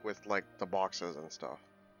 with like the boxes and stuff.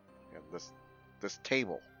 Yeah, this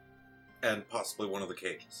table. And possibly one of the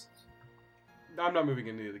cages. I'm not moving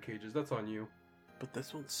any of the cages, that's on you. But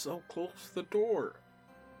this one's so close to the door.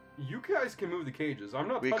 You guys can move the cages, I'm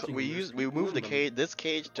not We touching them. moved the cage. this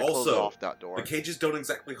cage to Also, close off that door. The cages don't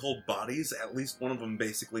exactly hold bodies. At least one of them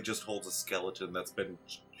basically just holds a skeleton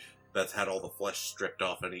that's had all the flesh stripped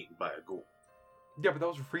off and eaten by a ghoul. Yeah, but that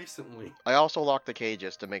was recently. I also locked the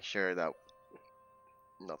cages to make sure that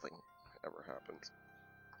nothing ever happens.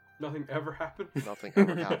 Nothing ever happened? Nothing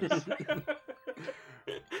ever happens.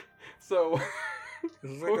 So...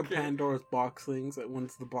 This is like a Pandora's box things that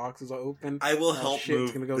once the boxes are open, I will all help shit's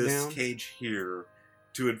move gonna go this down. cage here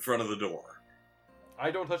to in front of the door.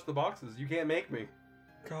 I don't touch the boxes, you can't make me.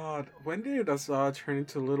 God, when did Assad turn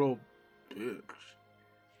into a little bitch?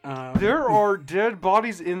 There are dead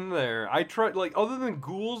bodies in there. I tried, like, other than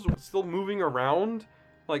ghouls still moving around,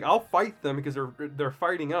 like, I'll fight them because they're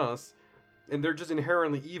fighting us, and they're just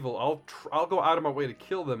inherently evil. I'll go out of my way to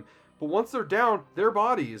kill them. But once they're down, they're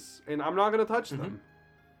bodies, and I'm not gonna touch them.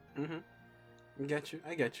 I get you.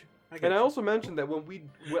 And I also mentioned that when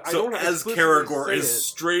I So don't as explicitly Karagor say is it,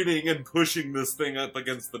 straining and pushing this thing up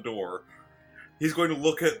against the door, he's going to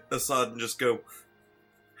look at Assad and just go,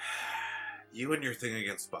 "You and your thing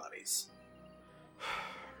against bodies.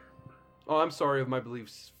 oh, I'm sorry if my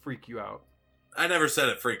beliefs freak you out. I never said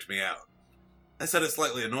it freaked me out. I said it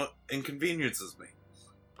slightly inconveniences me.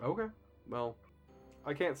 Okay, well,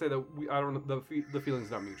 I can't say that I don't. The feeling's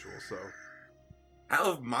not mutual, so. How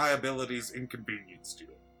have my abilities inconvenienced you?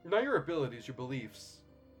 Not your abilities, your beliefs.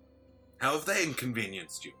 How have they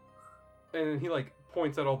inconvenienced you? And he, like,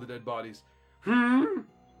 points at all the dead bodies. None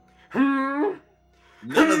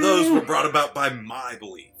of those were brought about by my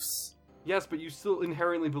beliefs. Yes, but you still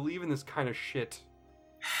inherently believe in this kind of shit.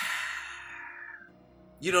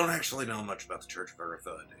 You don't actually know much about the Church of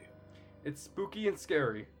Agatha, do you? It's spooky and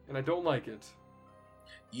scary, and I don't like it.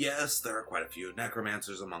 Yes, there are quite a few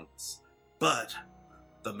necromancers among us. But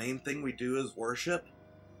the main thing we do as worship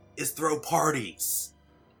is throw parties.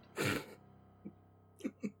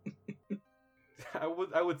 I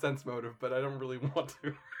would sense motive, but I don't really want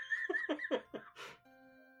to.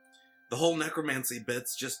 The whole necromancy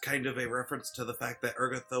bit's just kind of a reference to the fact that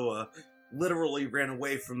Urgathoa literally ran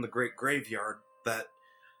away from the great graveyard that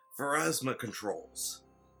Pharasma controls.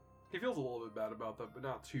 He feels a little bit bad about that, but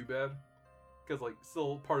not too bad. Because, like,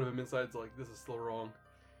 still part of him inside's like, this is still wrong.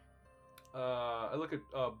 I look at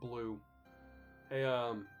Blue. Hey,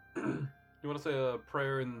 you want to say a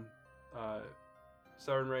prayer in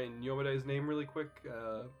Sarenrae and Yomedae's name really quick?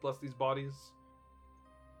 Bless these bodies.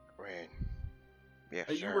 Rain. Yeah,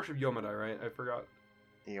 You sure. worship Yomedae, right? I forgot.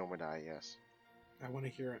 Yomadai, yes. I want to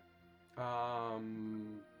hear it.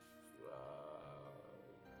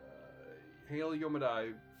 Hail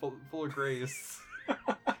Yomadai, full of grace.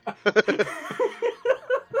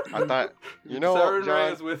 I thought, you know Saturn what,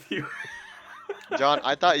 John? is with you. John,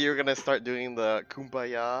 I thought you were gonna start doing the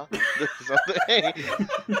kumbaya or something.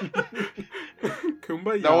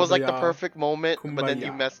 Kumbaya. That was like the perfect moment, but then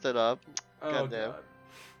you Kumbaya. messed it up. Oh, Goddamn. God.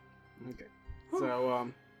 Okay.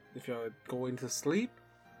 So, if you're going to sleep,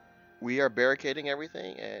 We are barricading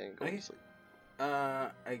everything and going Okay. to sleep. I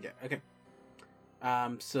get okay.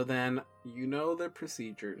 So then you know the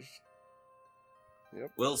procedures.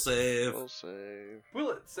 We'll save. We'll save. Will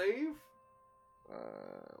it save?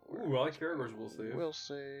 Where Ooh, I like is Caragor's it? will save. We'll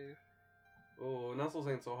save. Oh, Nestle's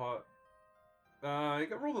ain't so hot. You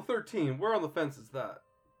got roll the 13. Where on the fence is that?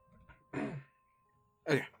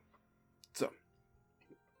 So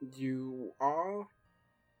you all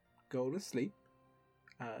go to sleep.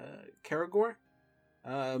 Karagor,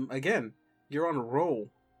 again, you're on a roll.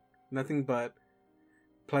 Nothing but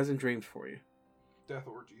pleasant dreams for you. Death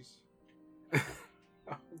orgies.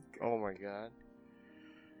 Oh my god.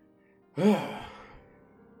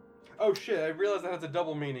 Oh shit, I realized that has a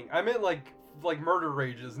double meaning. I meant like murder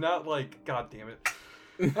rages, not like god damn it.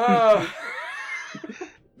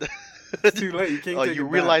 It's too late. You can't Oh, take you it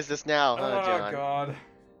back. realize this now, huh, Oh John? god.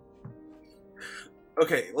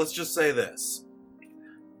 Okay, let's just say this.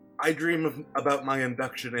 I dream about my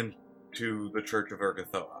induction into the Church of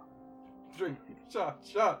Ergothoa. Drink. Shot.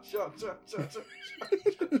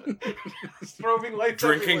 Strobing lights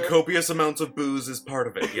Drinking everywhere. copious amounts of booze is part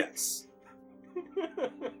of it, yes.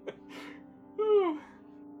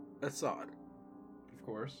 Assad. Of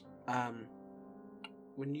course.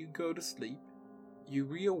 When you go to sleep, you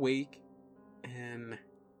reawake in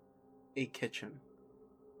a kitchen,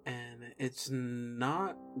 and it's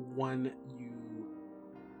not one you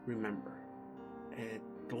remember.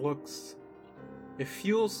 It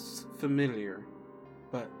feels familiar,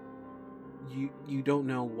 but you don't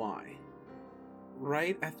know why.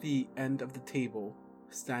 Right at the end of the table,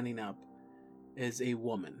 standing up, is a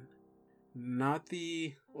woman. Not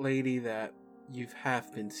the lady that you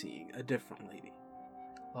have been seeing, a different lady.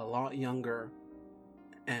 A lot younger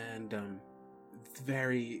and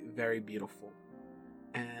very, very beautiful.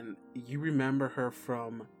 And you remember her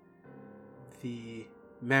from the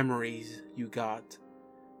memories you got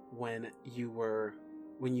when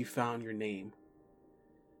you found your name.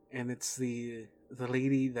 And it's the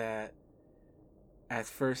lady that at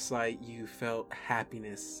first sight you felt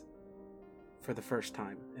happiness for the first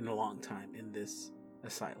time in a long time in this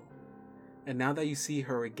asylum. And now that you see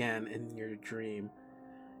her again in your dream,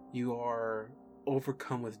 you are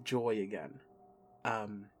overcome with joy again.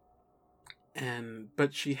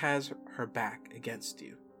 But she has her back against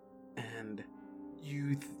you, and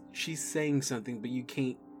she's saying something, but you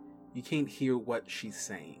can't hear what she's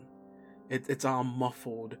saying. It's all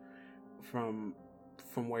muffled from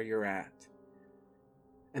where you're at.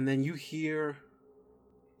 And then you hear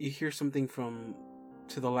something from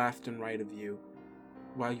to the left and right of you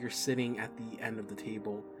while you're sitting at the end of the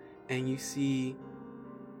table, and you see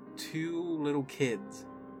two little kids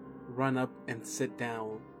run up and sit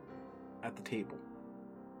down at the table,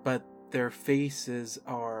 but their faces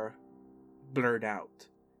are blurred out.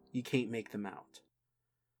 You can't make them out.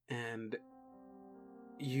 And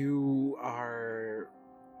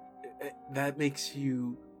that makes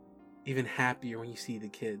you even happier when you see the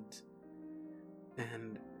kids,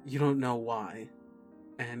 and you don't know why,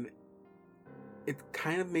 and it's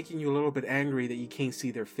kind of making you a little bit angry that you can't see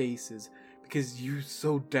their faces because you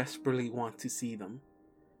so desperately want to see them.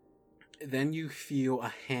 Then you feel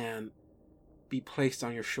a hand be placed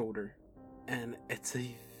on your shoulder, and it's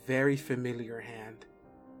a very familiar hand.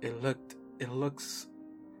 It looks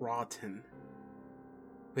rotten,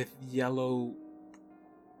 with yellow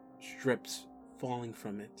strips falling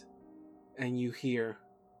from it. And you hear,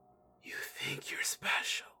 "You think you're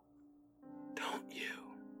special, don't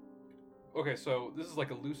you?" Okay, so this is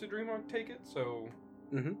like a lucid dream, I take it. So,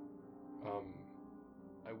 Mm-hmm.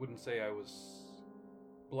 I wouldn't say I was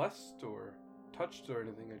blessed or touched or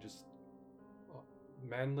anything. I just,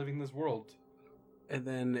 man living this world. And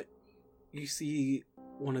then you see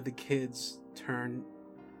one of the kids turn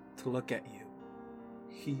to look at you.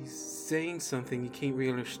 He's saying something you can't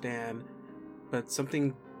really understand, but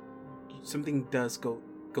something does go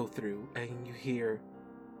through, and you hear,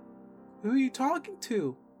 "Who are you talking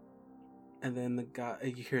to?" And then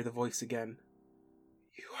you hear the voice again.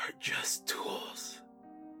 "You are just tools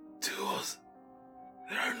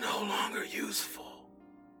that are no longer useful,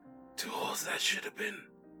 tools that should have been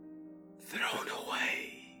thrown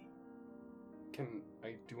away." Can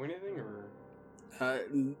I do anything or?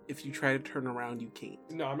 If you try to turn around, you can't.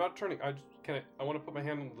 No, I'm not turning. I want to put my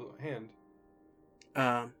hand on the hand.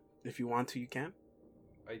 If you want to, you can.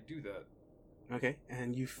 I do that. Okay,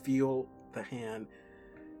 and you feel the hand,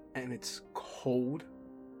 and it's cold.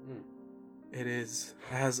 Hmm.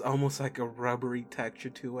 Has almost like a rubbery texture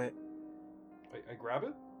to it. I grab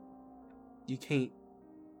it? You can't,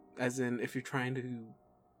 as in, if you're trying to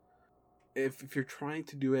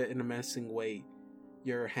do it in a menacing way,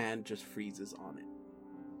 your hand just freezes on it.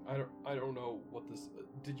 I don't know what this.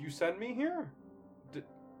 Did you send me here?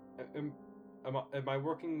 Am I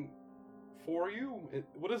working for you?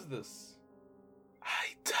 What is this?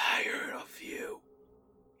 I'm tired of you.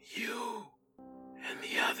 You and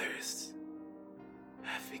the others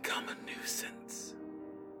have become a nuisance.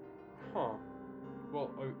 Huh.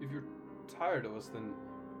 Well, if you're tired of us, then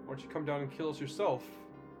why don't you come down and kill us yourself?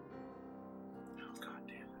 Oh, God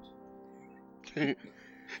damn it.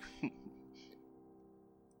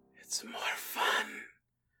 It's more fun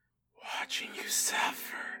watching you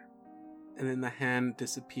suffer. And then the hand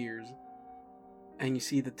disappears, and you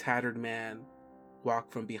see the tattered man walk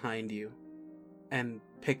from behind you and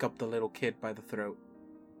pick up the little kid by the throat.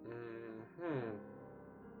 Mm-hmm.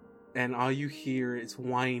 And all you hear is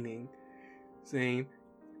whining, saying,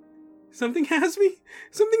 "Something has me!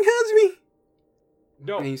 Something has me!"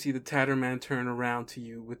 No. And you see the tattered man turn around to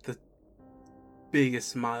you with the biggest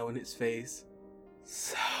smile on his face.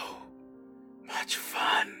 So much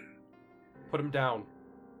fun. Put him down.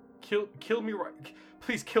 Kill me right.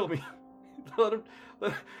 Please kill me. Don't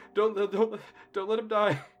let him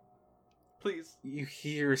die. Please. You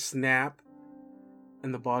hear a snap,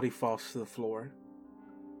 and the body falls to the floor.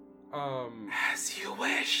 As you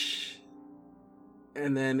wish.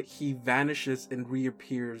 And then he vanishes and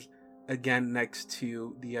reappears again next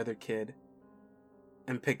to the other kid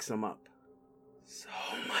and picks him up. So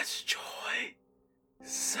much joy.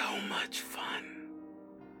 So much fun.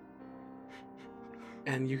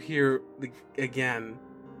 And you hear again,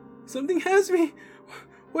 "Something has me.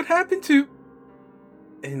 What happened to?"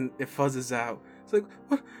 And it fuzzes out. It's like,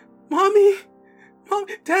 "What? Mommy? Mom,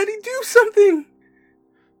 Daddy, do something!"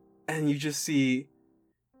 And you just see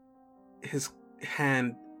his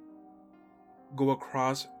hand go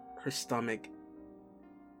across her stomach,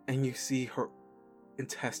 and you see her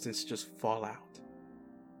intestines just fall out.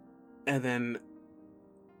 And then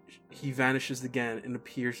he vanishes again and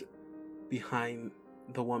appears behind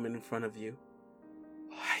the woman in front of you.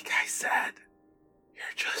 Like I said,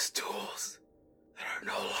 you're just tools that are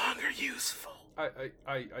no longer useful. I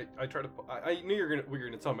try to. I knew you were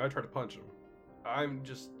gonna tell me. I try to punch him. I'm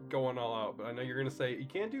just going all out, but I know you're gonna say you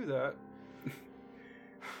can't do that.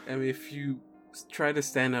 I mean, if you try to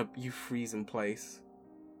stand up, you freeze in place.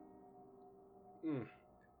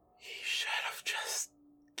 He should have just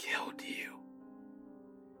killed you.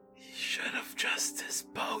 He should have just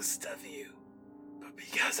disposed of you. But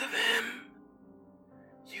because of him,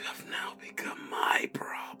 you have now become my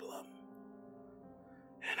problem.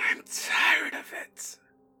 And I'm tired of it.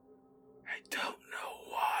 I don't know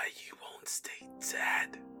why you won't stay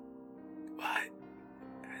dead. But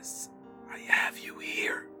as I have you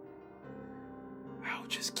here, I'll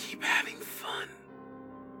just keep having fun.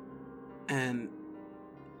 And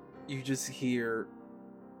you just hear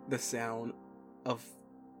the sound of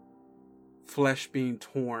flesh being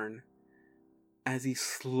torn as he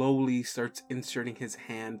slowly starts inserting his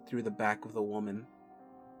hand through the back of the woman,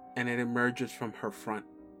 and it emerges from her front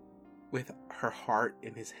with her heart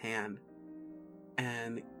in his hand,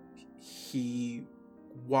 and he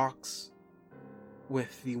walks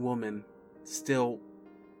with the woman still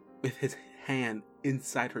with his hand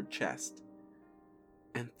inside her chest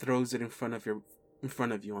and throws it in front of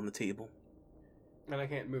you on the table. And I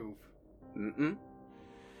can't move. Mm-mm.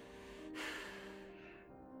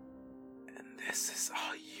 And this is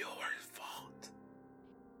all your fault.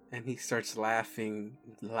 And he starts laughing,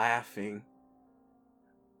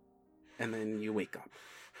 and then you wake up.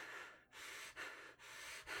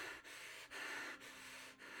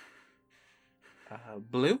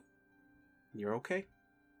 Blue, you're okay.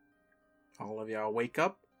 All of y'all wake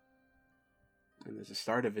up, and there's the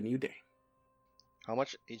start of a new day. How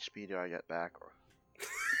much HP do I get back?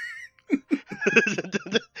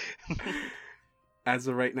 As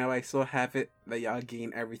of right now, I still have it that y'all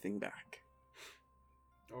gain everything back.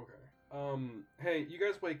 Okay. Hey, you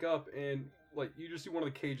guys wake up and you just see one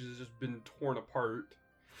of the cages has just been torn apart.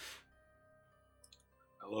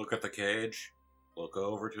 I look at the cage, look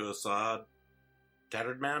over to Assad.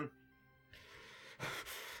 Tattered man?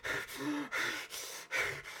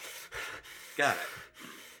 Got it.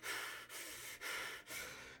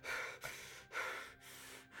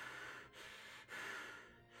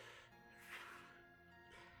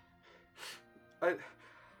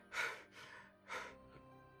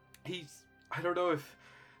 I don't know if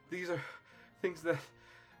these are things that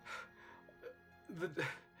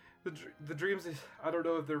the dreams. I don't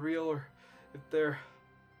know if they're real or if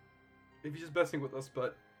he's just messing with us.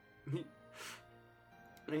 But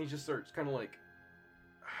he just starts kind of like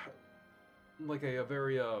a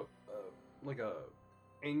very like a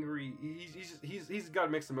angry. He's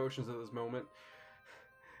got mixed emotions at this moment.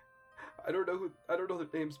 I don't know their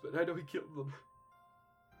names, but I know he killed them.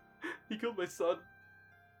 He killed my son.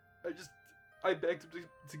 I begged him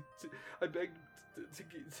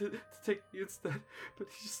to take me instead, but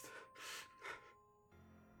he just.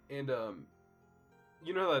 And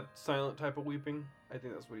you know that silent type of weeping? I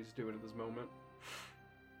think that's what he's doing at this moment.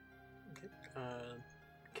 Okay.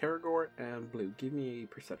 Karagor and Blue, give me a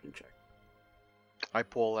perception check. I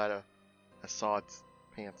pull at Assad's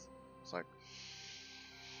pants. It's like,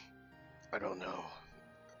 I don't know.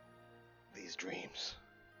 These dreams.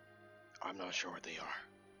 I'm not sure what they are.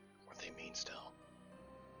 What they mean still.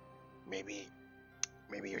 Maybe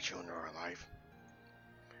your children are alive.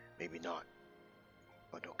 Maybe not.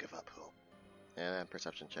 But don't give up hope. And then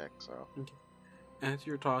perception check, so. Okay. As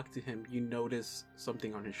you're talking to him, you notice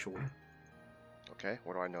something on his shoulder. Okay,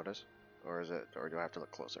 what do I notice? Or do I have to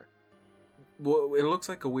look closer? Well, it looks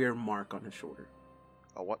like a weird mark on his shoulder.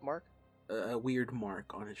 A what mark? A weird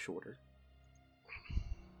mark on his shoulder.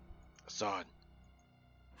 Assad.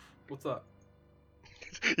 What's up?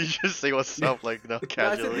 You just say what's up, like, no, I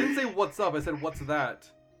casually. didn't say what's up. I said what's that.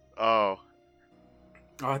 Oh.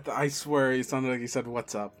 I swear it sounded like he said,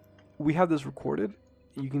 "What's up?" We have this recorded.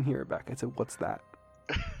 You can hear it back. I said, "What's that?"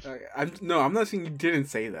 I'm not saying you didn't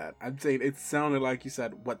say that. I'm saying it sounded like you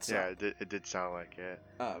said, "What's up?" Yeah, it did sound like it.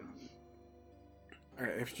 All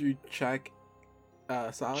right, if you check,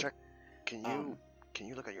 solid. Check. Can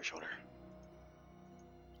you look at your shoulder?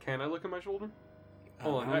 Can I look at my shoulder? I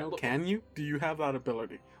Hold on, don't know. Can you? Do you have that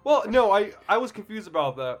ability? Well, no, I was confused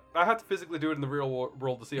about that. I have to physically do it in the real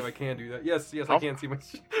world to see if I can do that. Yes, I can see my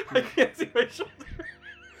I can't see my shoulder.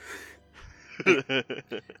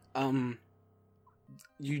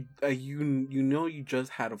 You know you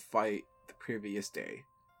just had a fight the previous day,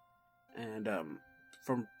 and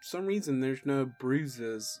from some reason there's no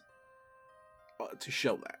bruises to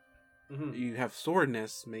show that. Mm-hmm. You have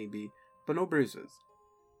soreness maybe, but no bruises.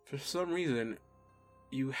 For some reason,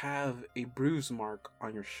 you have a bruise mark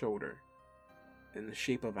on your shoulder in the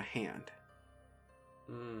shape of a hand.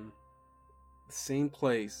 Mm. The same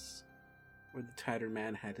place where the tattered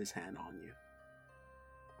man had his hand on you.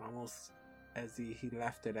 Almost as he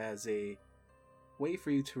left it as a way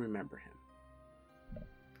for you to remember him.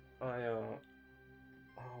 Oh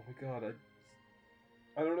my god,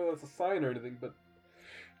 I don't know if that's a sign or anything, but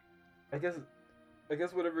I guess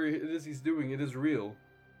whatever it is he's doing, it is real.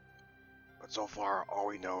 But so far, all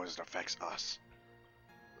we know is it affects us.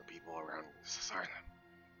 The people around this asylum.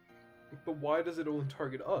 But why does it only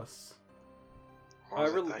target us? What I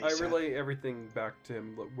was it that you said? relay everything back to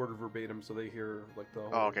him, like, word verbatim, so they hear like the whole...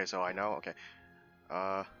 Oh, okay, so I know? Okay.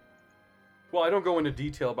 Well, I don't go into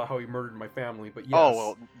detail about how he murdered my family, but yes. Oh,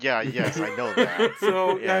 well, yeah, yes, I know that.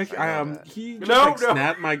 So Yes, I know that. he just No.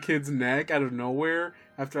 snapped my kid's neck out of nowhere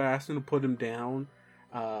after I asked him to put him down.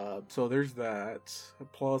 So there's that.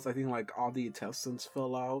 Plus, I think like all the intestines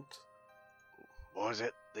fell out. What was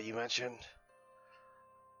it that you mentioned?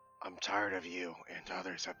 I'm tired of you, and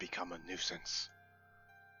others have become a nuisance.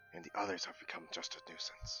 And the others have become just a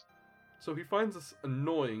nuisance. So he finds us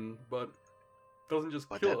annoying, but doesn't just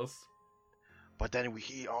But kill that- us. But then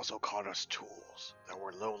he also called us tools that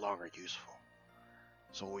were no longer useful.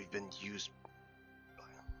 So we've been used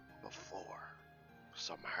before,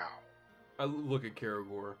 somehow. I look at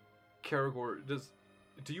Karagor. Karagor,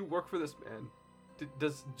 do you work for this man?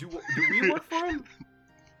 Do we work for him?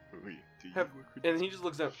 Wait, do you Have- work with And he just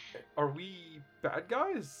looks at, are we bad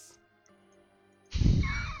guys?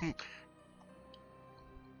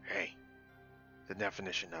 Hey, the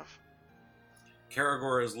definition of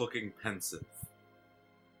Karagor is looking pensive.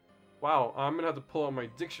 Wow, I'm gonna have to pull out my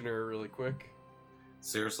dictionary really quick.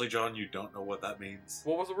 Seriously, John, you don't know what that means?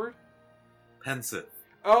 What was the word? Pensive.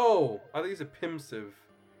 Oh, I think it's a pimsive.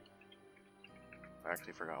 I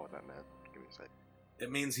actually forgot what that meant. Give me a sec.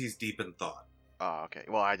 It means he's deep in thought. Oh, okay.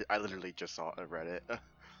 Well, I literally just read it.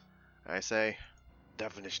 I say,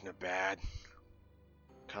 definition of bad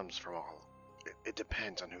comes from all. It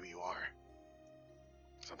depends on who you are.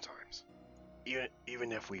 Sometimes.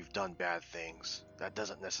 Even if we've done bad things, that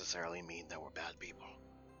doesn't necessarily mean that we're bad people.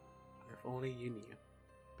 If only you knew.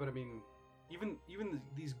 But I mean, even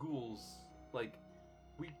these ghouls, like,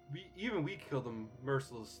 we kill them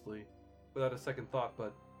mercilessly, without a second thought.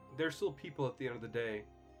 But they're still people at the end of the day,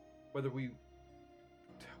 whether we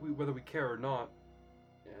whether we care or not.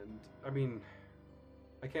 And I mean,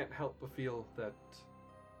 I can't help but feel that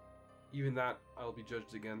even that I'll be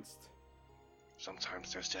judged against.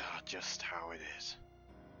 Sometimes that's just how it is.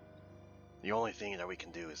 The only thing that we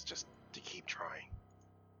can do is just to keep trying.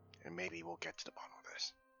 And maybe we'll get to the bottom of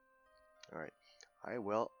this. Alright. I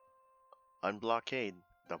will unblockade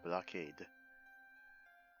the blockade.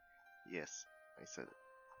 Yes, I said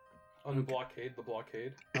it. Unblockade the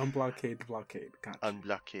blockade. Unblockade the blockade. Gotcha.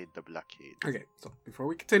 Unblockade the blockade. Okay, so before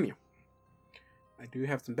we continue, I do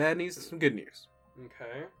have some bad news and some good news.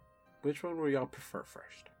 Okay. Which one will y'all prefer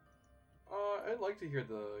first? I'd like to hear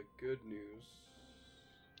the good news.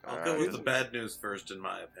 I'll go with the bad news first, in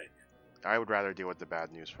my opinion. I would rather deal with the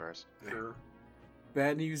bad news first. Sure.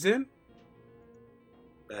 Bad news in?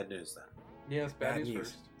 Bad news then. Yes, bad Bad news news.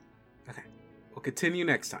 first. Okay. We'll continue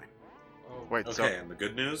next time. Oh. Wait, Okay, so... and the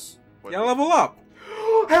good news? what- Y'all level up!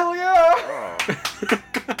 Hell yeah! Oh.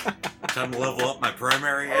 Time to level up my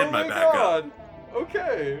primary Oh and my my backup. god!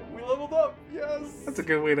 Okay, we leveled up. Yes. That's a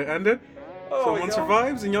good way to end it. Oh, Someone yeah.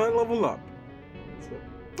 survives and y'all level up.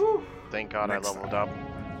 Whew. Thank God Next I leveled time.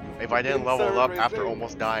 up. If I didn't Thanks, level up everybody. after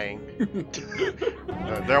almost dying,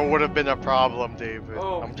 there would have been a problem, David.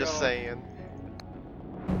 Oh, I'm just God. saying.